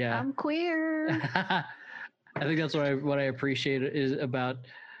here. yeah. I'm queer. I think that's what I appreciate is about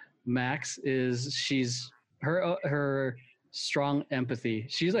Max is her strong empathy.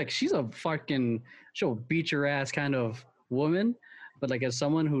 She's a fucking she'll beat your ass kind of woman, but like as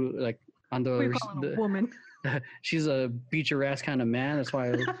someone who like on What are you calling a woman? she's a beat your ass kind of man. That's why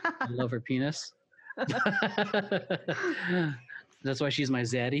I love her penis. That's why she's my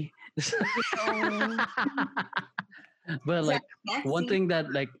zaddy. Oh. But like That's one nasty. thing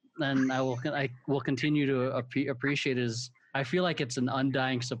that like, and I will continue to appreciate is I feel like it's an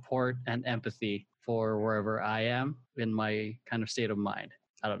undying support and empathy for wherever I am in my kind of state of mind.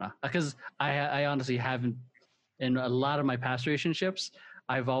 I don't know, because I honestly haven't, in a lot of my past relationships,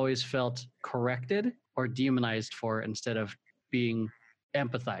 I've always felt corrected or demonized for it instead of being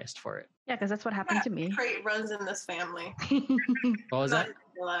empathized for it. Yeah, because that's what happened to me. Trait runs in this family. What was that? Not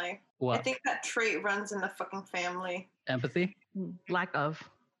gonna lie. I What? think that trait runs in the fucking family. Empathy Lack of.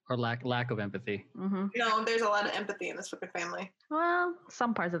 or lack of empathy? Hmm. No, there's a lot of empathy in this fucking family. Well,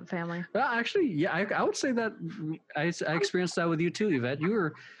 some parts of the family. Well, actually, yeah, I would say that I experienced that with you too, Yvette. You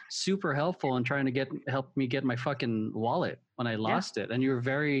were super helpful in trying to help me get my fucking wallet when I lost it, and you were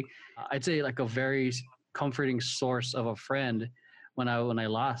very, I'd say, like a very comforting source of a friend when I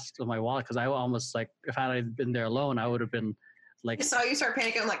lost my wallet, because I almost, like, if I had been there alone, I would have been like I saw you start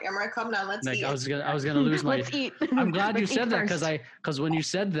panicking. I'm like, Emma, come now, let's eat. I was gonna lose my. Let's eat. I'm glad you Let's eat said that first. because when you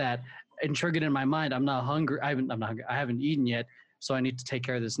said that, it triggered in my mind. I'm not hungry. I'm not hungry. I haven't eaten yet, so I need to take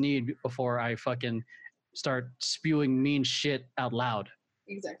care of this need before I fucking start spewing mean shit out loud.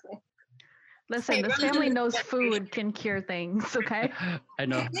 Exactly. Listen, Hey, this brother, family do knows that. food can cure things, okay? I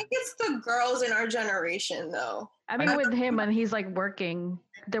know. I think it's the girls in our generation, though. I mean, with him, when he's like working,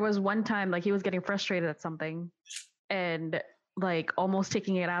 there was one time like he was getting frustrated at something and like almost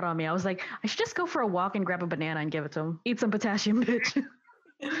taking it out on me. I was like, I should just go for a walk and grab a banana and give it to him. Eat some potassium, bitch.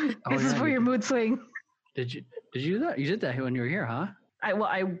 This is yeah, for you your mood swing. Did you do that? You did that when you were here, huh? I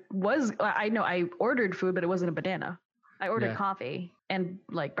know I ordered food, but it wasn't a banana. I ordered Yeah. coffee and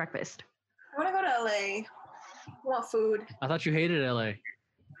like breakfast. I want to go to LA. I want food. I thought you hated LA.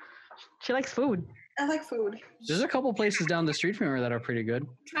 She likes food. I like food. There's a couple places down the street from here that are pretty good.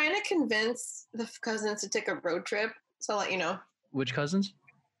 Trying to convince the cousins to take a road trip. So I'll let you know. Which cousins?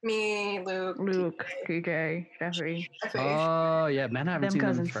 Me, Luke, Luke, TJ, Jeffrey. Oh yeah, man, I haven't Them seen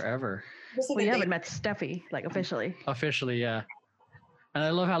cousins. them forever. We haven't met Steffi, like officially. Officially, yeah. And I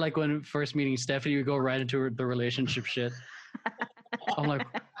love how, like, when first meeting Stephanie, we go right into the relationship shit. I'm like,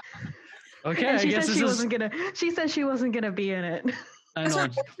 okay, And I she guess said this she is. wasn't gonna. She said she wasn't gonna be in it. I That's know. our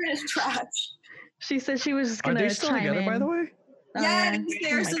boyfriend is trash. She said she was just Are gonna they still chime together, in. by the way? Oh, Yeah, yeah.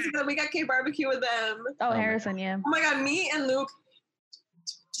 they're sisters. We got K barbecue with them. Oh, my Harrison, yeah. Oh my god, me and Luke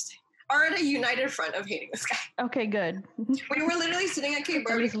just are at a united front of hating this guy. Okay, good. We were literally sitting at K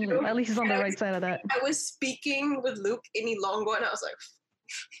At least, barbecue. at least he's on the right side of that. I was speaking with Luke in Ilongo, and I was like,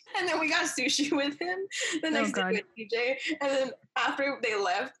 and then we got sushi with him the next day God. with TJ. And then after they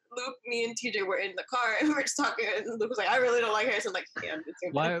left, Luke, me, and TJ were in the car, and we were just talking. And Luke was like, "I really don't like Harrison." I'm like, "Yeah, I'm just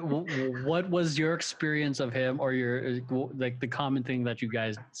Why? What was your experience of him, or your like the common thing that you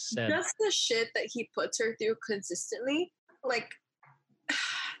guys said? just the shit that he puts her through consistently. Like,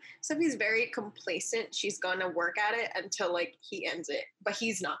 Sophie's very complacent. She's gonna work at it until like he ends it, but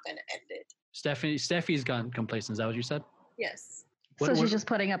he's not gonna end it. Steffi's gone complacent. Is that what you said? Yes. So she's just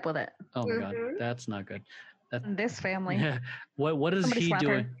putting up with it. Oh my god, Mhm. that's not good. This family. Yeah. What is Somebody he slap her.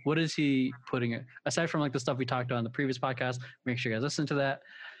 doing? What is he putting it aside from like the stuff we talked about in the previous podcast? Make sure you guys listen to that.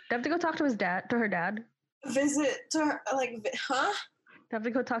 They have to go talk to her dad. Visit to her, like, huh? They have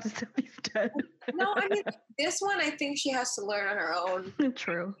to go talk to Steffi's dad. No, I mean, this one I think she has to learn on her own.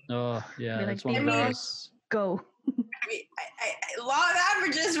 True. Oh yeah, Be like, that's one of "Baby." those. Go. I mean, law of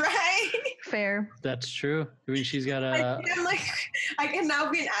averages, right? Fair. That's true. I mean, she's got a I'm like, I can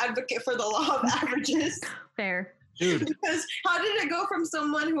now be an advocate for the law of averages. Fair. dude. Because how did it go from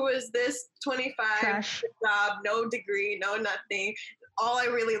someone who is this 25 Trash. job, no degree, no nothing? All I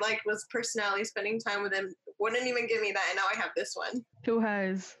really liked was personality, spending time with him. Wouldn't even give me that, and now I have this one. Who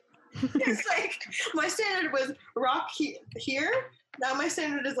has? It's like my standard was rock here. Now my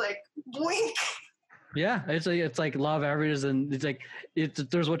standard is like blink. Yeah, it's like law of averages, and it's like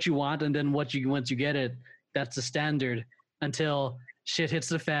there's what you want, and then once you get it, that's the standard until shit hits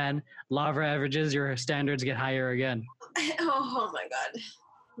the fan. Law of averages, your standards get higher again. Oh my god,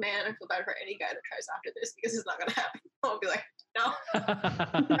 man, I feel bad for any guy that tries after this because it's not gonna happen. I'll be like,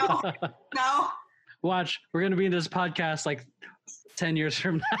 no. Watch, we're gonna be in this podcast like 10 years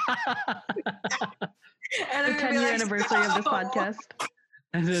from now. And The I'm gonna be 10-year like, anniversary of this "No." podcast.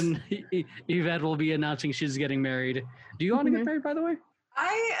 And then Yvette will be announcing she's getting married. Do you want to get Mhm. married, by the way?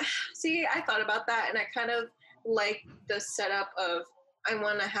 I thought about that, and I kind of like the setup of I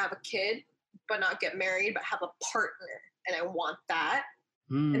want to have a kid, but not get married, but have a partner, and I want that.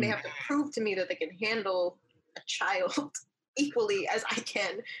 Hmm. And they have to prove to me that they can handle a child equally as I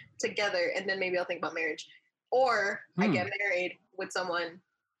can together, and then maybe I'll think about marriage. Or I get married with someone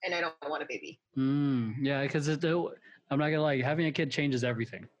and I don't want a baby. Yeah, because I'm not gonna lie, having a kid changes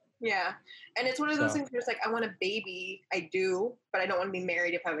everything. Yeah. And it's one of those So- things where it's like, I want a baby. I do, but I don't want to be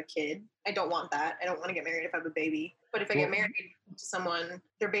married if I have a kid. I don't want that. I don't want to get married if I have a baby. But if I get Well- married to someone,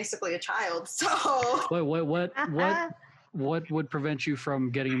 they're basically a child. So What would prevent you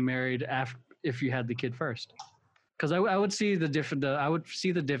from getting married after if you had the kid first? Because I would see I would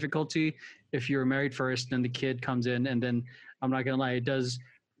see the difficulty if you were married first, then the kid comes in, and then I'm not gonna lie, it does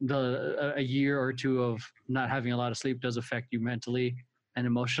a year or two of not having a lot of sleep does affect you mentally and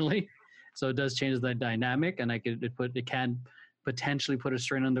emotionally. So it does change the dynamic, and it can potentially put a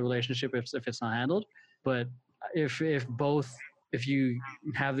strain on the relationship if it's not handled. But if you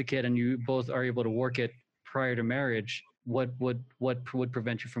have the kid and you both are able to work it prior to marriage, what would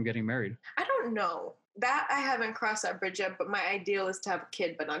prevent you from getting married? I don't know. That I haven't crossed that bridge yet, but my ideal is to have a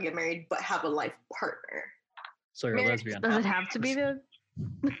kid but not get married, but have a life partner. So you're a Marriage- lesbian. Does it have to be the?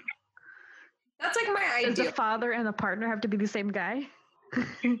 That's like my Does the ideal. father and the partner have to be the same guy?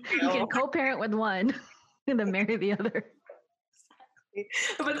 You No. can co-parent with one and then marry the other.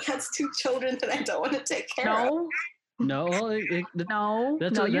 But that's two children that I don't want to take care of. No, No, well, no,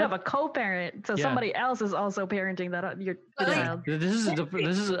 That's no. a- You that- have a co-parent, so Yeah. somebody else is also parenting your But, like, child. this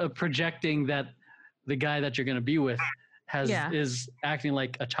is a projecting that the guy that you're going to be with Yeah. is acting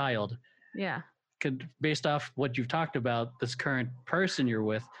like a child. Yeah, Based off what you've talked about, this current person you're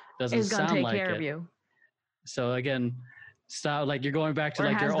with doesn't is gonna sound take like care it. of you So again, stop, like you're going back to or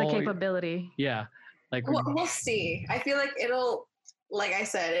like has your the old, capability. yeah, like We'll see. I feel like it'll, like I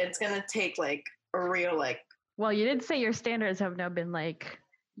said, it's gonna take like a real like. Well, you did say your standards have now been like,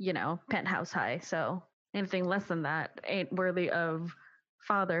 penthouse high. So anything less than that ain't worthy of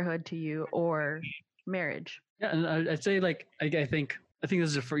fatherhood to you or marriage. yeah, and I'd say like I think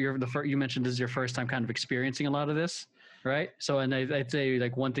this is you mentioned this is your first time kind of experiencing a lot of this, right? So and I'd say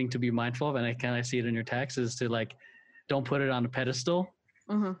like one thing to be mindful of, and I kind of see it in your text, is to like don't put it on a pedestal.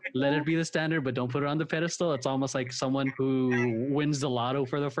 Hmm. Let it be the standard, but don't put it on the pedestal. It's almost like someone who wins the lotto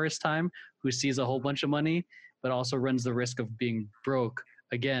for the first time, who sees a whole bunch of money, but also runs the risk of being broke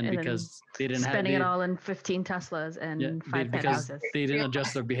again And then because they didn't Spending have it all in 15 Teslas and 5 because penthouses. they didn't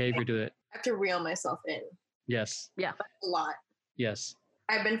adjust their behavior to it. I have to reel myself in Yes, a lot. yes.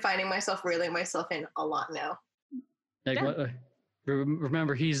 I've been finding myself reeling myself in a lot now. Like Yeah.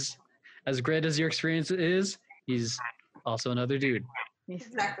 remember, he's as great as your experience is. He's also another dude.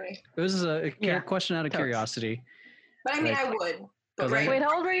 Exactly. It was a Yeah, question out of totes. curiosity. But I mean, Like- I would. But 'Cause I- right, Wait,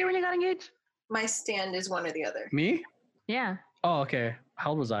 how old were you when you got engaged? my stand is one or the other. Me? Yeah. Oh, okay. How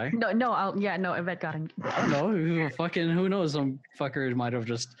old was I? No, no, Yvette got engaged. I don't know. Who knows? Some fucker might have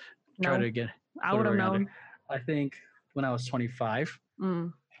just tried No, to get. I put it would have around it. known. I think when I was 25.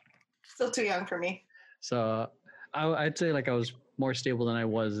 Mm. Still too young for me. So I'd say like I was more stable than I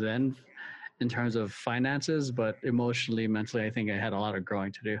was then in terms of finances, but emotionally, mentally, I think I had a lot of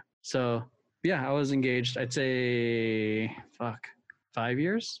growing to do. So yeah, I was engaged. I'd say 5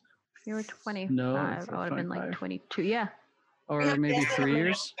 years You were 25. No, I would have been like 25. 22. Yeah. or Yeah, maybe yes, 3 I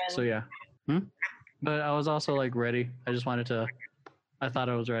years. remember. So yeah. But I was also like ready. I just wanted to. I thought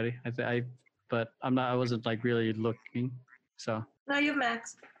I was ready. But I'm not. I wasn't like really looking. So No, you have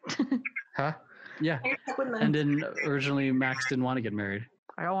Max. huh? Yeah. You're stuck with Max. And then originally Max didn't want to get married.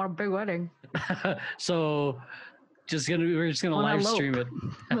 I don't want a big wedding. So we're just gonna Wanna live elope. stream it.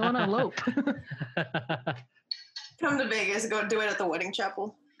 I want to elope. Come to Vegas, go do it at the wedding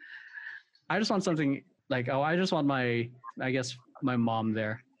chapel. I just want something like I just want my mom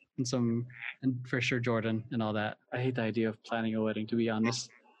there and for sure Jordan and all that. I hate the idea of planning a wedding, to be honest.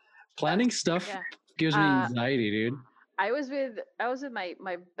 Planning stuff Yeah. gives me Uh, anxiety, dude. I was with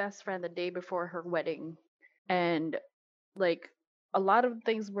my best friend the day before her wedding, and like a lot of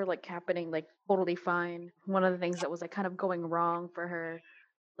things were like happening like totally fine. One of the things that was like kind of going wrong for her,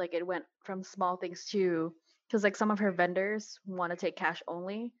 like it went from small things to because like some of her vendors want to take cash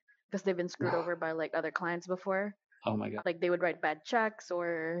only because they've been screwed over by like other clients before. Oh my god. Like they would write bad checks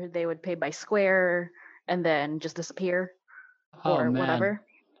or they would pay by Square and then just disappear Oh or man. whatever.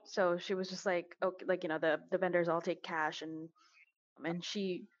 So she was just like, okay, like the vendors all take cash, and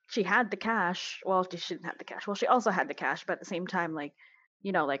she had the cash. Well, she didn't have the cash. Well, she also had the cash, but at the same time, like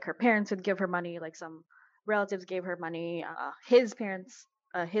like her parents would give her money, like some relatives gave her money, his parents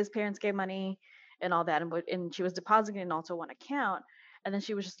gave money, and all that, and she was depositing in also one account, and then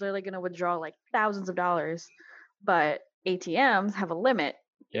she was just literally gonna withdraw like thousands of dollars, but ATMs have a limit,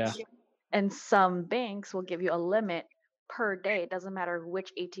 Yeah. and some banks will give you a limit per day. It doesn't matter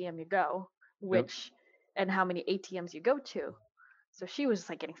which ATM you go, and how many ATMs you go to. So she was just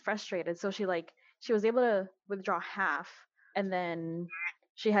like getting frustrated. So she was able to withdraw half, and then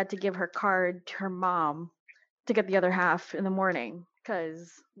she had to give her card to her mom to get the other half in the morning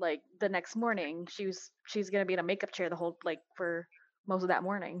because like the next morning she's gonna be in a makeup chair the whole like for most of that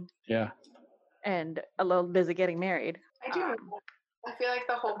morning Yeah. and a little busy getting married. I do. Um, I feel like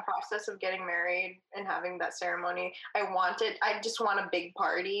the whole process of getting married and having that ceremony, I just want a big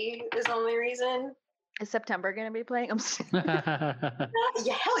party is the only reason. is September gonna be playing? Yeah,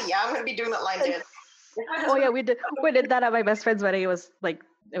 hell yeah, I'm gonna be doing that line dance. If my Oh husband yeah, we did that at my best friend's wedding. It was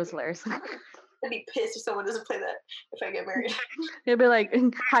hilarious. I'd be pissed if someone doesn't play that if I get married. It'd be like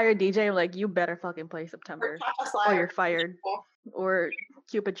hire DJ. I'm like, you better fucking play Or September, Papa or Slide. you're fired, or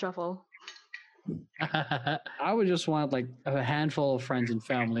Cupid Shuffle. I would just want like a handful of friends and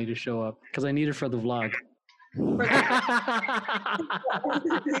family to show up because I need it for the vlog. Can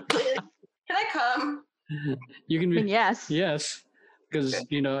I come? You can I be mean, yes. yes, because I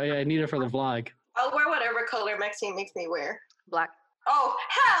need it for the vlog. I'll wear whatever color Maxine makes me wear. Black. Oh,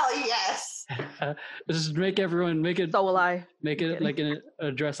 hell yes! Just make it So will I. make it kidding. like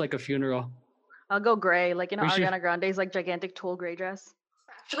a dress like a funeral. I'll go gray, like We should- Ariana Grande's like gigantic tulle gray dress.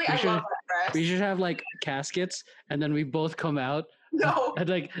 Actually, We I should- love that We dress. should have like caskets, and then we both come out No. and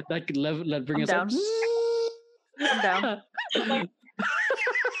like that could bring I'm us down. up. I'm down.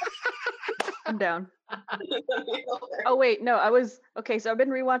 I'm down. Oh wait, no, I was okay. So I've been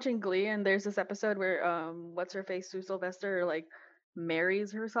rewatching Glee, and there's this episode where what's her face, Sue Sylvester, like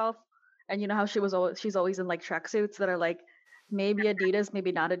marries herself, and you know how she's always in like tracksuits that are like maybe Adidas,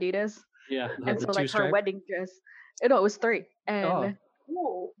 maybe not Adidas, Yeah, and the so like her two-stripe. wedding dress. No, it was 3, and Oh.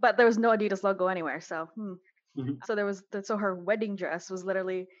 Ooh. but there was no Adidas logo anywhere. So Mhm. so there was so her wedding dress was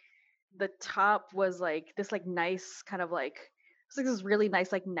literally the top was like this like nice kind of like it's like this really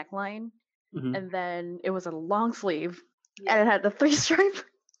nice like neckline, Mhm. and then it was a long sleeve Yeah. and it had the 3 stripe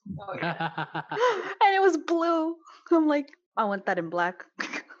Oh, yeah. and it was blue. I'm like, I want that in black.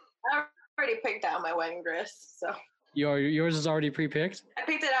 I already picked out my wedding dress, so Yours is already pre-picked. I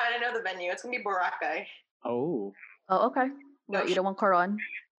picked it out and I know the venue. It's gonna be Boracay. Oh. Oh, okay. No, you don't want Coron.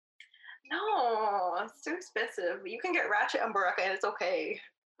 No, it's too expensive. You can get Ratchet on Boracay and it's okay.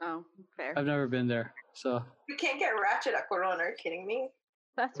 Oh, fair. I've never been there, so You can't get Ratchet at Corona. Are you kidding me?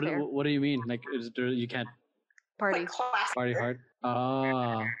 That's fair. what do you mean? Like, you can't Party. Like classic. party hard?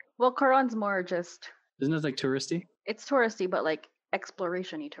 Ah, Well, Coron's more just isn't it like touristy? it's touristy, but like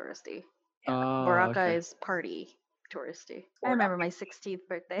exploration-y touristy. Oh, Boracay okay. is party touristy. I remember my 16th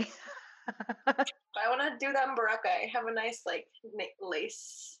birthday. I want to do that in Boracay. Have a nice like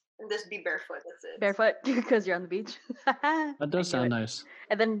lace and just be barefoot. That's it. Barefoot because you're on the beach. That does sound nice.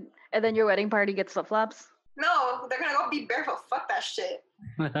 nice. And then your wedding party gets flip-flops. No, they're gonna go be barefoot. Fuck that shit.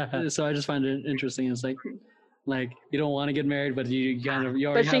 So I just find it interesting. It's like you don't want to get married, but you already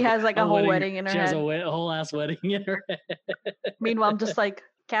But she have has like a whole wedding in her She has head. a whole ass wedding in her head. Meanwhile, I'm just like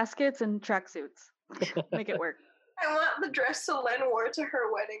caskets and tracksuits. Make it work. I want the dress Solenn wore to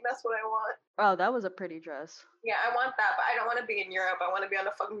her wedding. That's what I want. Oh, that was a pretty dress. Yeah, I want that, but I don't want to be in Europe. I want to be on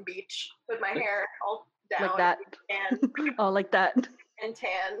the fucking beach with my hair all down Like that. and Oh, like that.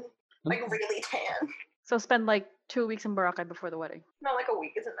 tan, like really tan. So spend like 2 weeks in Boracay before the wedding. Not like a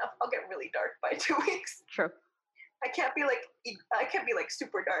week is enough. I'll get really dark by 2 weeks. True. I can't be like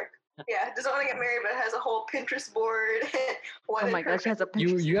super dark. Yeah, doesn't want to get married, but has a whole Pinterest board. Oh my gosh, she has a You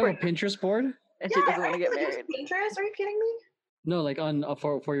Pinterest you have a board, Pinterest board? and she doesn't want to get I use married. Pinterest? Are you kidding me? No, like on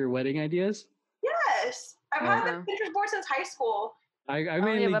for your wedding ideas. Yes, I've had Oh. the Pinterest board since high school. I I only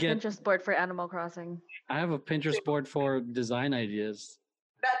mainly have a get Pinterest board for Animal Crossing. I have a Pinterest board for design ideas.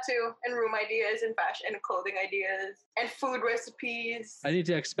 That too, and room ideas, and fashion, and clothing ideas, and food recipes. I need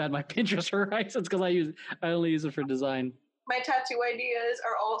to expand my Pinterest horizons because I only use it for design. My tattoo ideas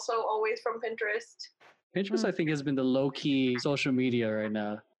are also always from Pinterest. Pinterest, I think, has been the low key social media right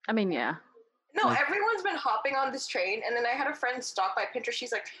now. I mean, yeah. No, Like- everyone's been hopping on this train, and then I had a friend stop by Pinterest.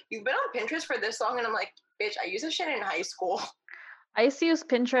 She's like, "You've been on Pinterest for this long," and I'm like, "Bitch, I used this shit in high school." I used to use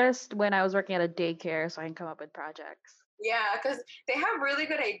Pinterest when I was working at a daycare so I can come up with projects. Yeah, because they have really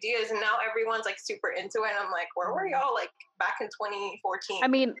good ideas, and now everyone's like super into it. And I'm like, where were y'all like back in 2014? I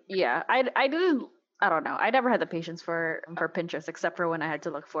mean, yeah, I didn't. I don't know. I never had the patience for Pinterest except for when I had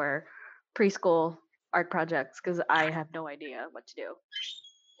to look for preschool art projects because I have no idea what to do.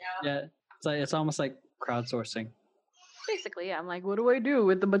 yeah. Yeah, it's almost like crowdsourcing. Basically, yeah. I'm like, what do I do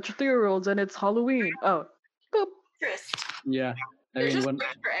with a bunch of 3-year-olds and it's Halloween? Oh, boop. Pinterest. Yeah, I There's mean, just when, room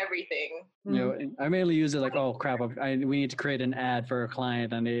for everything. you know, I mainly use it like, oh crap, we need to create an ad for a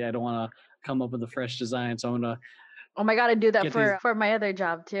client, and I don't want to come up with a fresh design, so I'm gonna. Oh my god, I do that Get for my other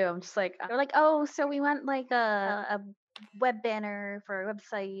job too. I'm just like they're like, oh, so we want like a web banner for a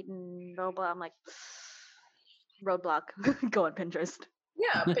website and blah blah. I'm like, roadblock. Go on Pinterest.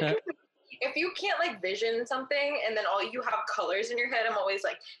 Yeah, Pinterest is if you can't like vision something and then all you have colors in your head, I'm always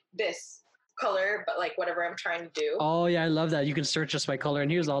like this color, but like whatever I'm trying to do. Oh yeah, I love that. You can search just by color,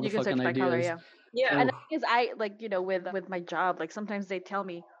 and here's all the You can fucking search by ideas. color, yeah. Yeah. And the thing is, I like with my job, like sometimes they tell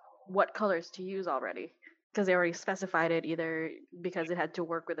me what colors to use already because they already specified it either because it had to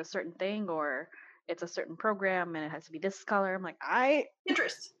work with a certain thing or it's a certain program and it has to be this color. I'm like,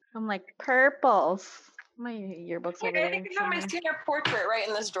 Interest. I'm like purples. My yearbook's over I there. think I have my somewhere. senior portrait right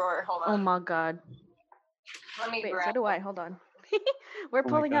in this drawer. Hold Oh on. my god. Let me Wait, so grab. do I. Hold on. We're Oh my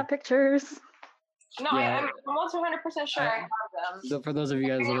pulling God. out pictures. No, Yeah. I'm almost 100% sure I have them. So for those of you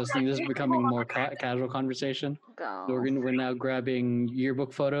guys listening, this is becoming more casual conversation. So Go. we're now grabbing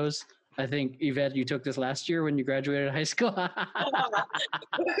yearbook photos. I think Yvette, you took this last year when you graduated high school. Oh,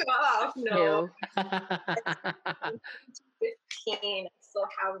 no. Ew. 15. I still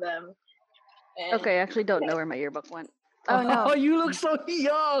have them. And Okay, I actually don't know where my yearbook went. Oh no. you look so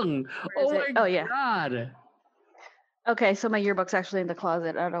young. Where is Oh it? my Oh, yeah. God. Okay, so my yearbook's actually in the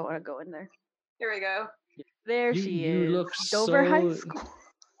closet. I don't want to go in there. here we go. There You- she you is. look Dover High so-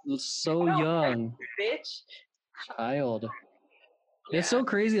 School. So No, young. Bitch. Child. Yeah. It's so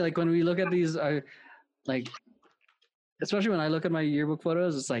crazy. Like when we look at these, like, especially when I look at my yearbook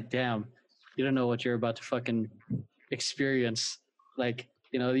photos, it's like, damn, you don't know what you're about to fucking experience. Like,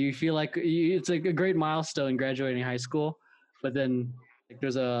 you know, you feel like it's like a great milestone graduating high school, but then like,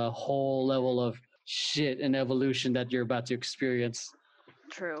 there's a whole level of shit and evolution that you're about to experience.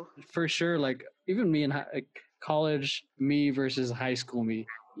 True. For sure, like even me in college me versus high school me,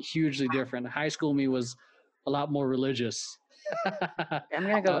 hugely different. High school me was a lot more religious. I'm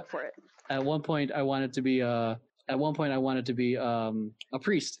gonna go look for it. At one point I wanted to be a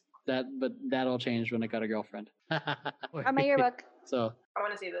priest. But that all changed when I got a girlfriend. On my yearbook. So I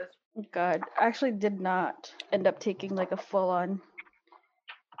want to see this. God, I actually did not end up taking like a full-on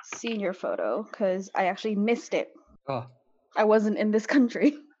senior photo because I actually missed it. oh I wasn't in this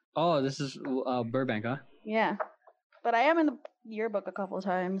country. this is Burbank, huh? Yeah, but I am in the yearbook a couple of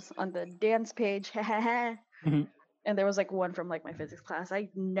times on the dance page. Mhm. And there was like one from like my physics class. I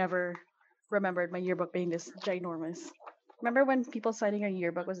never remembered my yearbook being this ginormous. Remember when people signing a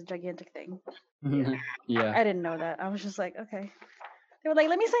yearbook was a gigantic thing? Yeah. I didn't know that. I was just like, okay. They were like,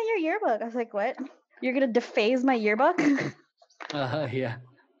 let me sign your yearbook. I was like, what? You're gonna deface my yearbook? My Yeah.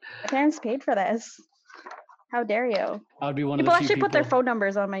 parents paid for this. How dare you? I would be one People of the few actually put their people. phone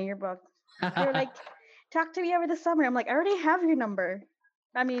numbers on my yearbook. They were like, talk to me over the summer. I'm like, I already have your number.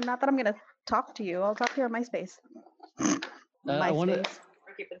 I mean, not that I'm gonna talk to you. I'll talk to you on MySpace. I wanna- MySpace.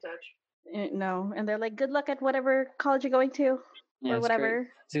 Or keep in touch. No, and they're like, good luck at whatever college you're going to, Yeah, or it's great. whatever.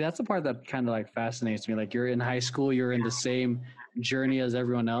 See, that's the part that kind of like fascinates me. Like you're in high school, you're in the same journey as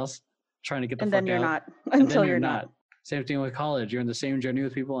everyone else, trying to get the And fuck then you're out. not And until then you're not. Same thing with college. You're in the same journey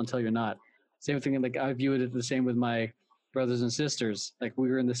with people until you're not. Same thing. Like I view it the same with my brothers and sisters. Like we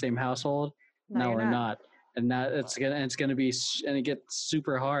were in the same household. Now you're we're not. And now it's gonna be and it gets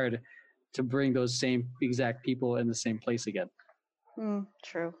super hard to bring those same exact people in the same place again.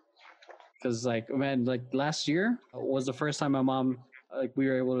 True. Because like man, like last year was the first time my mom we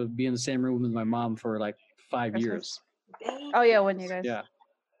were able to be in the same room with my mom for like 5 years. Christmas. Oh yeah, when you guys, Yeah.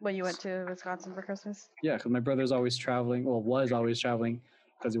 when you went to Wisconsin for Christmas. Yeah, because my brother's always traveling. Well, was always traveling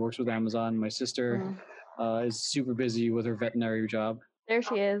because he works with Amazon. My sister is super busy with her veterinary job. There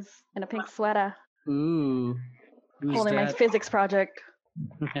she is in a pink sweater, Ooh, who's holding my that? physics project.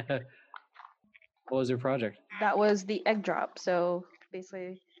 What was your project? That was the egg drop. So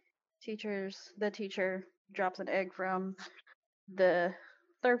basically, the teacher drops an egg from the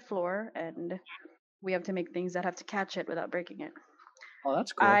third floor, and we have to make things that have to catch it without breaking it. Oh,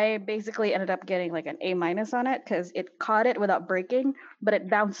 that's cool. I basically ended up getting like an A- on it because it caught it without breaking, but it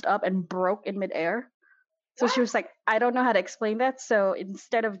bounced up and broke in midair. So she was like, I don't know how to explain that. So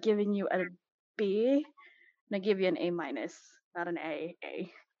instead of giving you a B, I'm gonna give you an A-, not an A.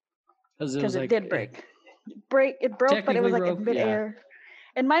 Because it did break. It broke, but it was like in midair.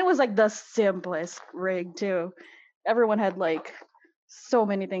 And mine was like the simplest rig too. Everyone had like so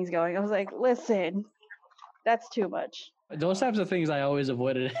many things going. I was like, listen, that's too much. Those types of things I always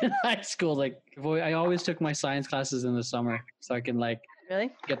avoided in high school. Like I always took my science classes in the summer so I can like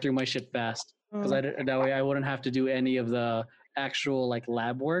Really? get through my shit fast. Because Mm. that way I wouldn't have to do any of the actual like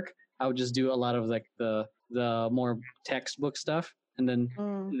lab work. I would just do a lot of like the more textbook stuff, and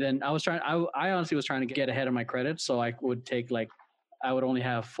then I was trying. I honestly was trying to get ahead of my credits, so I would take I would only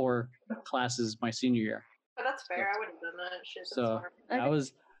have 4 classes my senior year. But that's fair. I would have done that shit. So I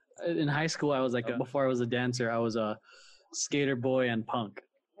was in high school. I was like before I was a dancer, I was a skater boy and punk.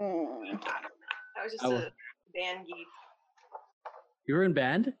 Mm. I was just I a wa- band geek. You were in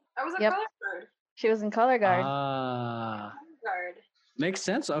band? I was a Yep. color guard. She was in color guard. Ah, Guard. makes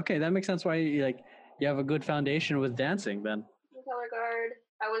sense. Okay, that makes sense. Why you have a good foundation with dancing then. Color guard.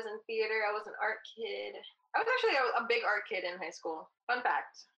 I was in theater. I was an art kid. I was actually a big art kid in high school. Fun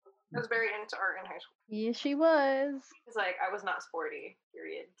fact. I was very into art in high school. Yeah, she was. It's like I was not sporty.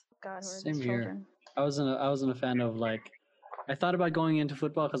 Period. God, who are Same these here. children? I wasn't a fan of like. I thought about going into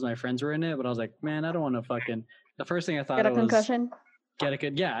football because my friends were in it, but I was like, man, I don't want to fucking. The first thing I thought Get a of was concussion? get a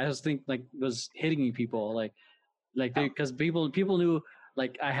good. Yeah, I was thinking like was hitting people like because people knew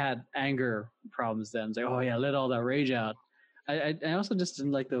like I had anger problems then. It's like, oh yeah, let all that rage out. I also just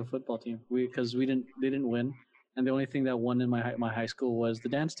didn't like the football team because they didn't win, and the only thing that won in my high school was the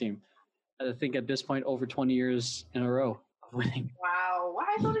dance team. I think at this point over 20 years in a row of winning. Wow. What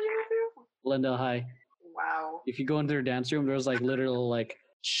high school did you go to? Glendale High. Wow. If you go into their dance room, there's like literal like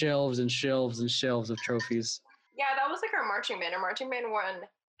shelves and shelves and shelves of trophies. Yeah, that was like our marching band. Our marching band won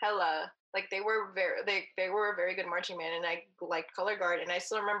hella. Like they were they were a very good marching band, and I liked color guard. And I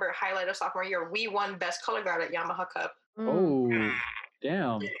still remember highlight of sophomore year, we won best color guard at Yamaha Cup. Oh,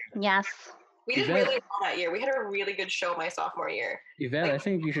 damn. Yes. We did Yvette. really well that year. We had a really good show my sophomore year. Yvette, I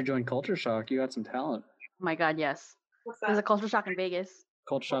think you should join Culture Shock. You got some talent. Oh my God, yes. What's There's a that? culture shock in Vegas.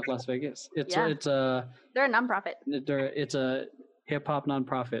 Culture Shock Las Vegas. It's Yeah. They're a nonprofit. it's a hip hop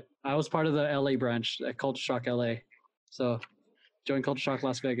nonprofit. I was part of the LA branch at Culture Shock LA. So join Culture Shock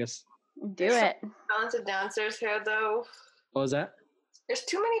Las Vegas. Do it. Talented dancers here, though. What was that? There's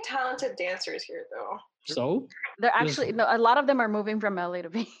too many talented dancers here, though. So They're actually no, a lot of them are moving from LA to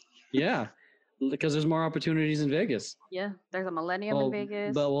Vegas. yeah, because there's more opportunities in Vegas. Yeah, there's a Millennium in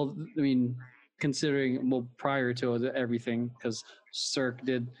Vegas. But I mean, considering prior to everything, because Cirque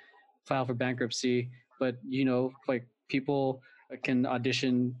did file for bankruptcy, but like people can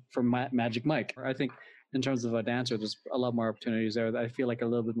audition for Magic Mike. I think in terms of a dancer, there's a lot more opportunities there. That I feel like are a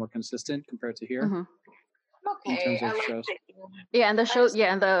little bit more consistent compared to here. Mhm. Okay, terms of I like shows. taking- Yeah, and the shows.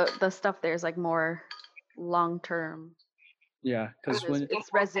 Yeah, and the stuff there's like more long term. Yeah, because when It's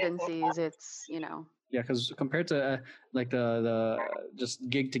residencies. It's yeah, because compared to like the just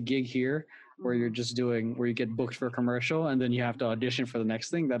gig to gig here, where you're just doing where you get booked for a commercial and then you have to audition for the next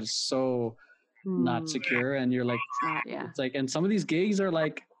thing, that is so not secure, and you're like It's not. Yeah. it's like, and some of these gigs are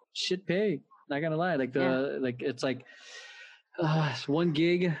like shit pay, not gonna lie, like like it's like one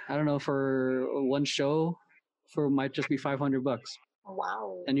gig, I don't know, for one show for might just be $500,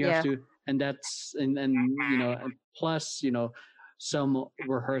 Wow. and you have Yeah. to, and that's and and plus some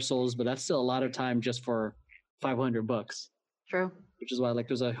rehearsals, but that's still a lot of time just for $500, True. which is why like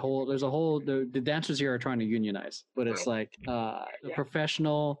there's a whole the dancers here are trying to unionize, but it's like the Yeah.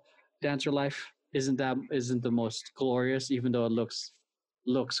 professional dancer life isn't the most glorious, even though it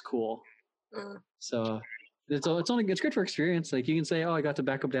looks cool. Mm. So it's good for experience. Like you can say, oh, I got to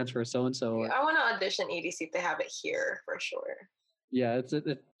backup dance for so and so. I want to audition EDC if they have it here for sure. Yeah, I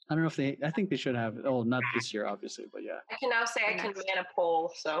don't know if I think they should have it. Oh, not this year, obviously, but yeah. I can now say I can man a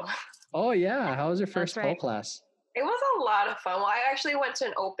pole, so Oh yeah, how was your first pole right. class? it was a lot of fun. Well, I actually went to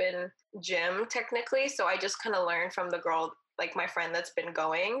an open gym technically, so I just kind of learned from the girl, like my friend that's been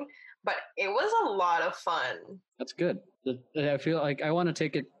going. But it was a lot of fun. That's good. I feel like I want to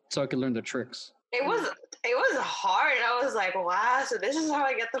take it so I can learn the tricks. It was hard. I was like, wow, so this is how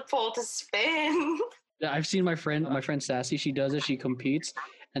I get the pole to spin. Yeah, I've seen my friend Sassy. She does it. She competes,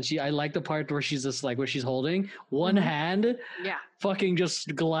 and I like the part where she's just like where she's holding one Mhm. hand, Yeah. fucking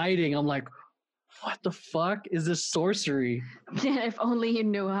just gliding. I'm like, what the fuck is this sorcery? If only you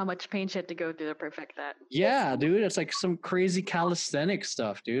knew how much pain she had to go through to perfect that. Yeah, dude, it's like some crazy calisthenic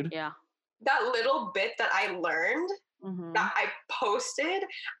stuff, dude. Yeah. That little bit that I learned Mhm. that I posted,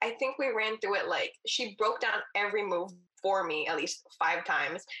 I think we ran through it like she broke down every move for me at least 5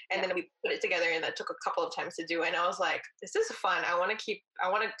 times, and then we put it together, and that took a couple of times to do. And I was like, this is fun. I want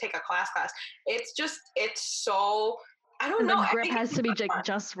to take a class. It's so, I don't And know. the I grip think has it's to be fun.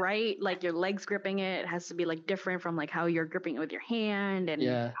 just right. Like your legs gripping it has to be like different from like how you're gripping it with your hand. And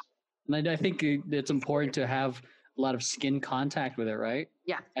Yeah, and I think it's important to have a lot of skin contact with it, right?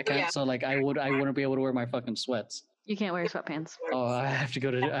 Yeah. I can't. Yeah. So like, I wouldn't be able to wear my fucking sweats. you can't wear sweatpants Oh, I have to go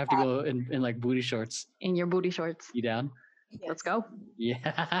in like booty shorts. in your booty shorts. You down? Let's go. Yeah.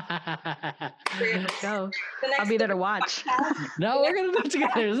 Let's go. The next I'll be there to watch. No, we're gonna do it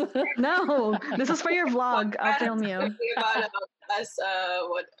together. No, this is for your vlog. I'll film you. Talking about us,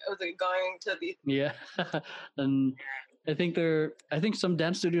 what was it, going to the Yeah, and I think some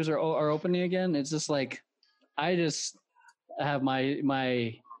dance studios are opening again. It's just like I just have my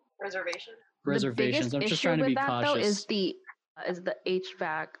reservation? reservations. The I'm biggest just issue trying to with be that, cautious. though, is the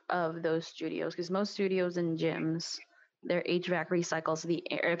HVAC of those studios, because most studios and gyms their HVAC recycles the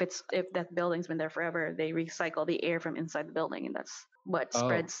air. If that building's been there forever, they recycle the air from inside the building, and that's what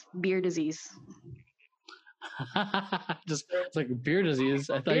spreads beer disease. Just it's like beard disease.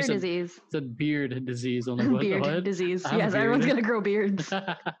 I thought Beer you disease. said beard disease. I'm like, what? Beard what? disease. I have a Yes, everyone's beard. gonna grow beards. I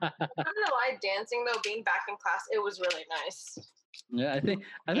don't know why dancing though, being back in class, it was really nice. Yeah, I think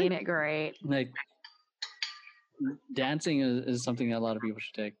Ain't it great? like dancing is something that a lot of people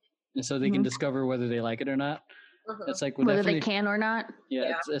should take, and so they can Mhm. discover whether they like it or not. Mhm. It's like Whether definitely, they can or not.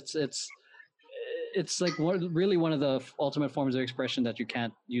 yeah, Yeah. it's like really one of the ultimate forms of expression that you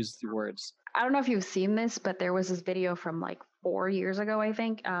can't use through words. I don't know if you've seen this, but there was this video from like 4 years ago, I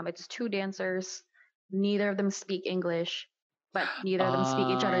think. It's two dancers. Neither of them speak English, but neither of them speak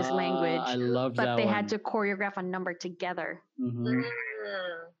each other's I language. loved But that they one. had to choreograph a number together. Mhm.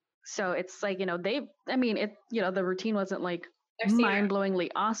 Mm. So it's like, the routine wasn't like I've seen it. mind-blowingly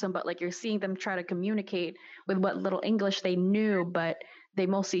awesome, but like you're seeing them try to communicate with what little English they knew, but they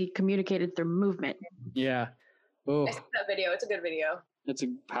mostly communicated through movement. Yeah. Oh, I saw that video. It's a good video. it's a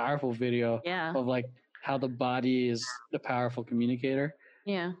powerful video Yeah. of like how the body is the powerful communicator.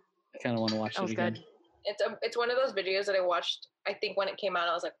 Yeah. I kind of want to watch That it was again. good. It's one of those videos that I watched. I think when it came out,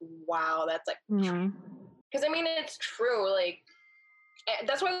 I was like, wow, that's like. Mhm. Because I mean, it's true. Like,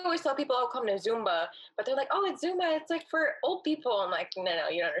 that's why I always tell people, "Oh, come to Zumba," but they're like, "Oh, it's Zumba. It's like for old people." I'm like, no,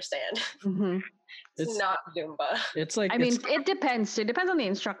 you don't understand. Mhm. It's not Zumba. It's like I mean, it depends. It depends on the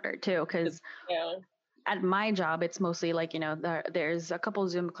instructor too, because Yeah. at my job, it's mostly like, there's a couple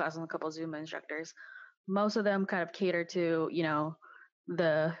Zumba classes and a couple Zumba instructors. Most of them kind of cater to,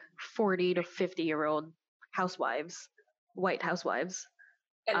 the 40 to 50-year-old housewives, white housewives.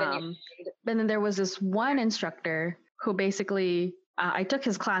 And then And then there was this one instructor who basically, I took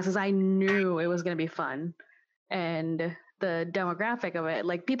his classes. I knew it was going to be fun. And the demographic of it,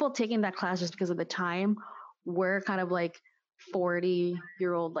 like people taking that class just because of the time were kind of like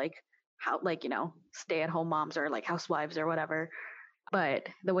 40-year-old, stay-at-home moms or like housewives or whatever. But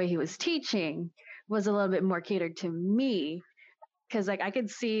the way he was teaching was a little bit more catered to me, because like I could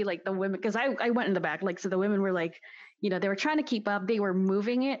see like the women, because I went in the back, like, so the women were like, they were trying to keep up, they were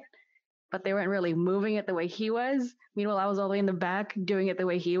moving it, but they weren't really moving it the way he was. Meanwhile, I was all the way in the back doing it the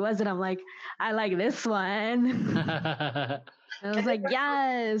way he was, and I'm like, I like this one. I was like,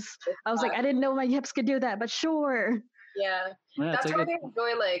 yes. I was like, I didn't know my hips could do that, but sure. Yeah. Yeah, it's That's like why I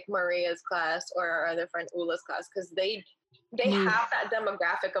enjoy like Maria's class or our other friend Ula's class, because they Mm. have that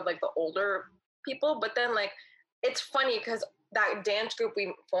demographic of like the older people, but then like it's funny because that dance group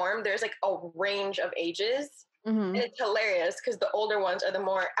we formed, there's like a range of ages. Mhm. And it's hilarious because the older ones are the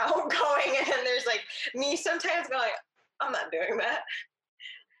more outgoing, and there's like me sometimes going, I'm not doing that.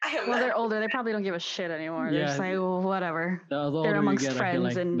 I am Well, not. they're older. They probably don't give a shit anymore. They're just Yeah. like, well, whatever. the older They're you amongst get, I feel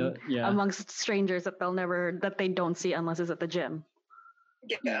friends like and yeah. amongst strangers that they don't see unless it's at the gym.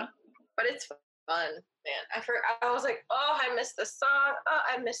 Yeah. But it's fun, man. I was like, oh, I missed this song. Oh,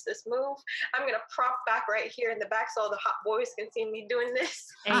 I missed this move. I'm gonna prop back right here in the back so all the hot boys can see me doing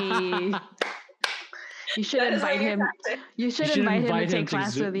this. Hey, you should That is my invite new him. tactic. You should You should invite him to invite take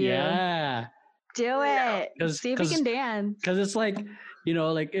class with you. Yeah, Do No. it. 'Cause- See if he 'cause- can dance. because it's like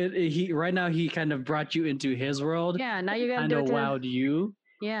like he right now he kind of brought you into his world. Yeah, now you gotta Kind do of it to. wowed you.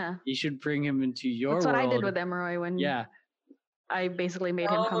 Yeah, You should bring him into your that's world. what I did with Emeroy when Yeah. I basically made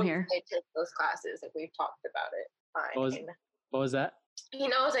him come here. They take those classes. Like we've talked about it. What was- Fine. What was that? He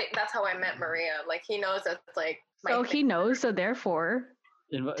knows like that's how I met Maria. Like he knows that's like my So thing. he knows. So therefore,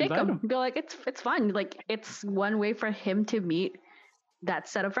 take Invite him. Be like, it's fun. Like it's one way for him to meet that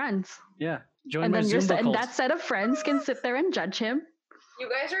set of friends, Yeah. Join and my then Zumba cult. that set of friends can sit there and judge him. You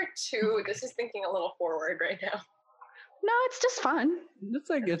guys are too. This is thinking a little forward right now. No, it's just fun. It's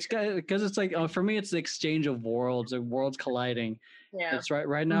like because it's like for me it's the exchange of worlds, like worlds colliding. Yeah. It's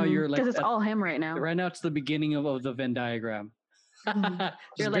right now you're like because it's all him right now. right now it's the beginning of the Venn diagram. Mhm. Just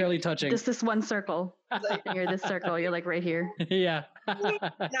You're like, barely touching. This one circle. Like, And you're this circle. You're like right here. Yeah. now it's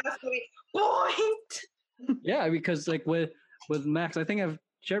gonna be point. Yeah, because like with Max, I think I've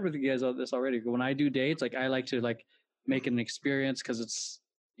shared with you guys all this already. When I do dates, like I like to like make it an experience because it's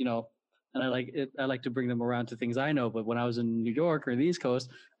and I like to bring them around to things I know. But when I was in New York or the East Coast,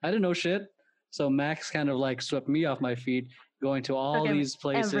 I didn't know shit. So Max kind of like swept me off my feet, going to all Took him these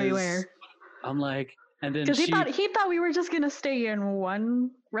places. Everywhere. I'm like, and then Because she, he thought we were just gonna stay in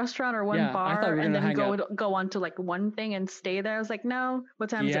one restaurant or one Yeah, I thought we bar were and gonna then hang go on to like one thing and stay there. I was like, no, what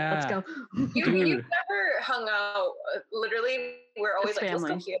time is it? Let's Yeah. go. You've Dude. never hung out. Literally, we're always It's like, let's go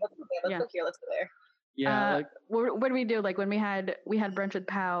family. here, let's go there, let's Yeah. go here, let's go there. yeah, like What did we do? Like when we had brunch with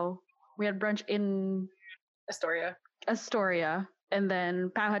Pau, we had brunch in Astoria. Astoria, and then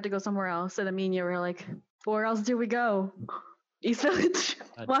Pau had to go somewhere else. So then me and you were like, Where else do we go? East Village,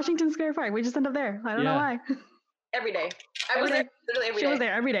 Washington Square Park. We just end up there. I don't know Yeah. why. Every day. I Every was there day. literally every She day. was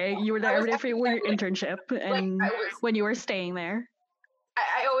there every day. You were there I was every day for your actually, internship and I was. when you were staying there.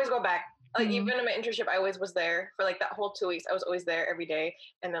 I always go back. Like Mhm. even in my internship, I always was there for like that whole 2 weeks. I was always there every day,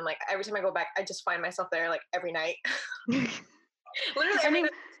 and then like every time I go back, I just find myself there like every night. Literally I every mean,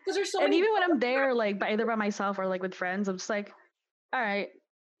 night because there's so and many. even when I'm there, like either by myself or like with friends, I'm just like, all right,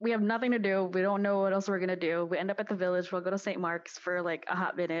 we have nothing to do. We don't know what else we're gonna do. We end up at the village. We'll go to St. Mark's for like a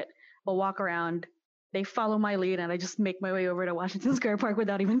hot minute. We'll walk around. They follow my lead, and I just make my way over to Washington Square Park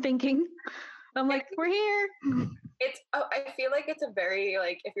without even thinking. I'm like, we're here. It's. I feel like it's a very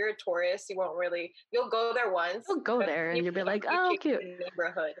like if you're a tourist, you won't really. You'll go there once. We'll go but there, and you you'll be like, you oh, keep cute. the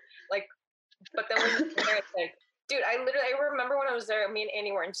neighborhood. Like, but then when you're there, it's like, dude, I remember when I was there. Me and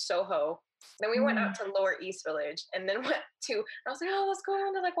Annie were in Soho. Then we went out to Lower East Village, and then went to. I was like, oh, let's go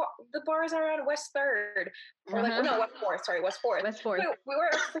into like the bars are on West Third, or like no West Fourth. Sorry, West Fourth. West Fourth. We were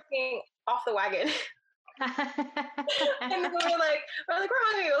freaking off the wagon. And we were like, we're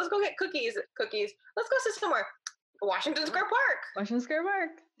hungry. Let's go get cookies. Let's go sit somewhere. Washington Square Park. Washington Square Park.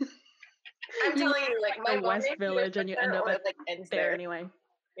 I'm telling you, like my The West Village, and you end up at like ends there anyway.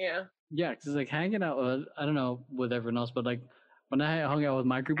 Yeah. Yeah, because like hanging out with, I don't know, with everyone else, but like when I hung out with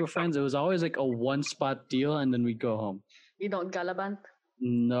my group of friends, it was always like a one spot deal and then we'd go home. You don't galabant?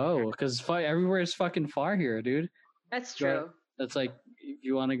 No, because everywhere is fucking far here, dude. That's true. It's like if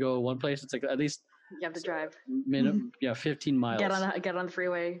you want to go one place, it's like at least You have to drive. minimum, 15 miles. Get on the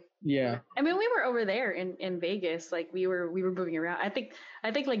freeway. Yeah. I mean, we were over there in Vegas. Like we were moving around. I think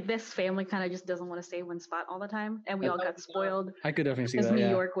like this family kind of just doesn't want to stay in one spot all the time, and we all got spoiled I could definitely see because that. New Yeah.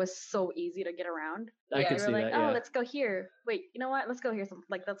 York was so easy to get around. I could We were see like, that. oh, Yeah. let's go here. Wait, you know what? Let's go here.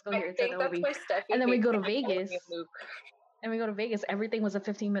 Let's go I here. think that's why Steffi. And then we hates go to me when Vegas. we move. And we go to Vegas. Everything was a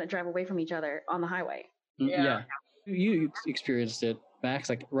 15-minute drive away from each other on the highway. Yeah. You experienced it, Max.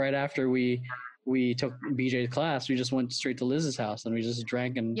 Like right after we took BJ's class, we just went straight to Liz's house and we just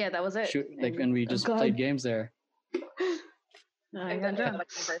drank and Yeah, that was it. and we just played games there. I got drunk.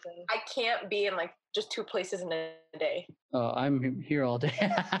 I can't be in like just two places in a day. Oh, I'm here all day.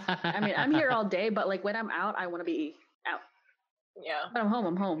 I mean, I'm here all day, but like when I'm out, I want to be out. Yeah. When I'm home,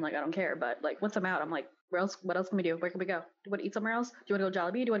 I'm home. Like I don't care. But like once I'm out, I'm like, what else can we do? Where can we go? Do you want to eat somewhere else? Do you want to go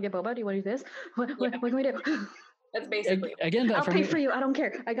Jollibee? Do you want to get boba? Do you want to do this? What can we do? That's basically. Again, I'll pay for you. I don't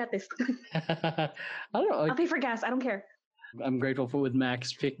care. I got this. I don't know. I'll pay for gas. I don't care. I'm grateful for with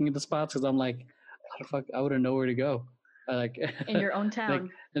Max picking the spots because I'm like, how the fuck? I wouldn't know where to go. Like In your own town.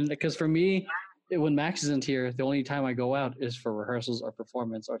 and because for me, when Max isn't here, the only time I go out is for rehearsals or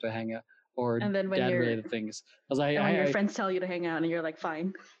performance or to hang out or And then when dad-related things. Because when your friends tell you to hang out and you're like,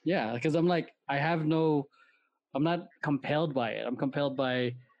 fine. Yeah, because I'm like, I'm not compelled by it. I'm compelled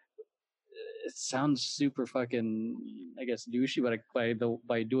by. It sounds super fucking, I guess, douchey, but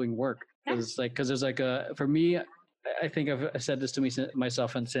by doing work. Because there's like for me, I think I've said this to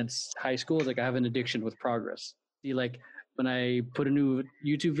myself and since high school, is like I have an addiction with progress. See, like when I put a new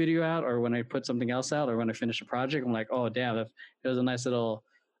YouTube video out, or when I put something else out, or when I finish a project, I'm like, oh damn, it was a nice little,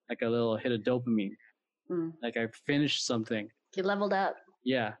 like a little hit of dopamine. Like I finished something. You leveled up.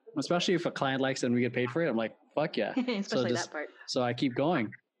 Yeah, especially if a client likes it and we get paid for it, I'm like, fuck yeah. Especially that part. So I keep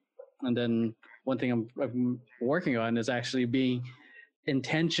going. And then one thing I'm working on is actually being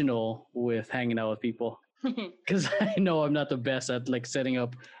intentional with hanging out with people. Because I know I'm not the best at like setting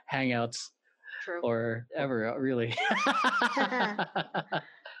up hangouts. True. Or ever, really. But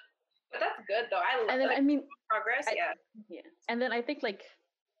that's good though. I love And then like, I mean, progress. Yeah. And then I think like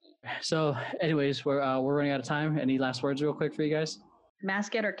So, anyways, we're running out of time. Any last words, real quick, for you guys?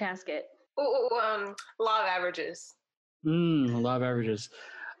 masket or casket. Law of averages. Law of averages.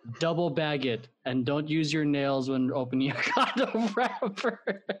 Double bag it and don't use your nails when opening a condom wrapper.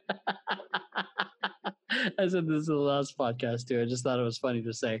 I said this in the last podcast too. I just thought it was funny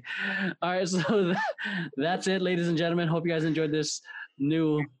to say. All right, so that's it, ladies and gentlemen. Hope you guys enjoyed this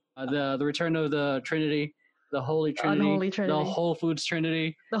new the return of the Trinity, the Holy Trinity, Unholy Trinity. the Whole Foods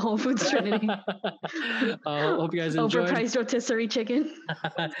Trinity. The Whole Foods Trinity. Hope you guys enjoyed. Overpriced rotisserie chicken.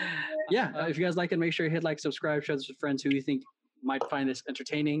 Yeah, if you guys like it, make sure you hit like, subscribe, share this with friends who you think might find this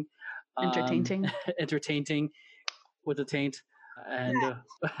entertaining. Entertaining with the taint. And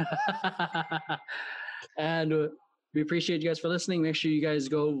and we appreciate you guys for listening. Make sure you guys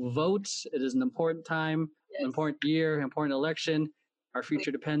go vote. It is an important time, an important year, important election. Our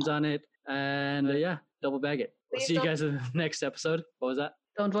future depends on it. And yeah, double bag it. We'll see you guys in the next episode. What was that?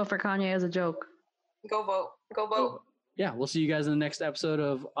 Don't vote for Kanye as a joke. Go vote. Go vote. Yeah, we'll see you guys in the next episode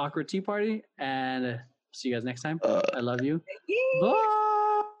of Awkward Tea Party. And see you guys next time. I love you.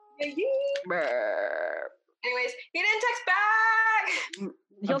 Bye. Yeah. Brr.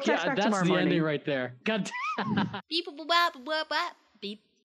 He'll text back that's tomorrow the morning. ending right there. God. Beep boop bop boop bop. Beep.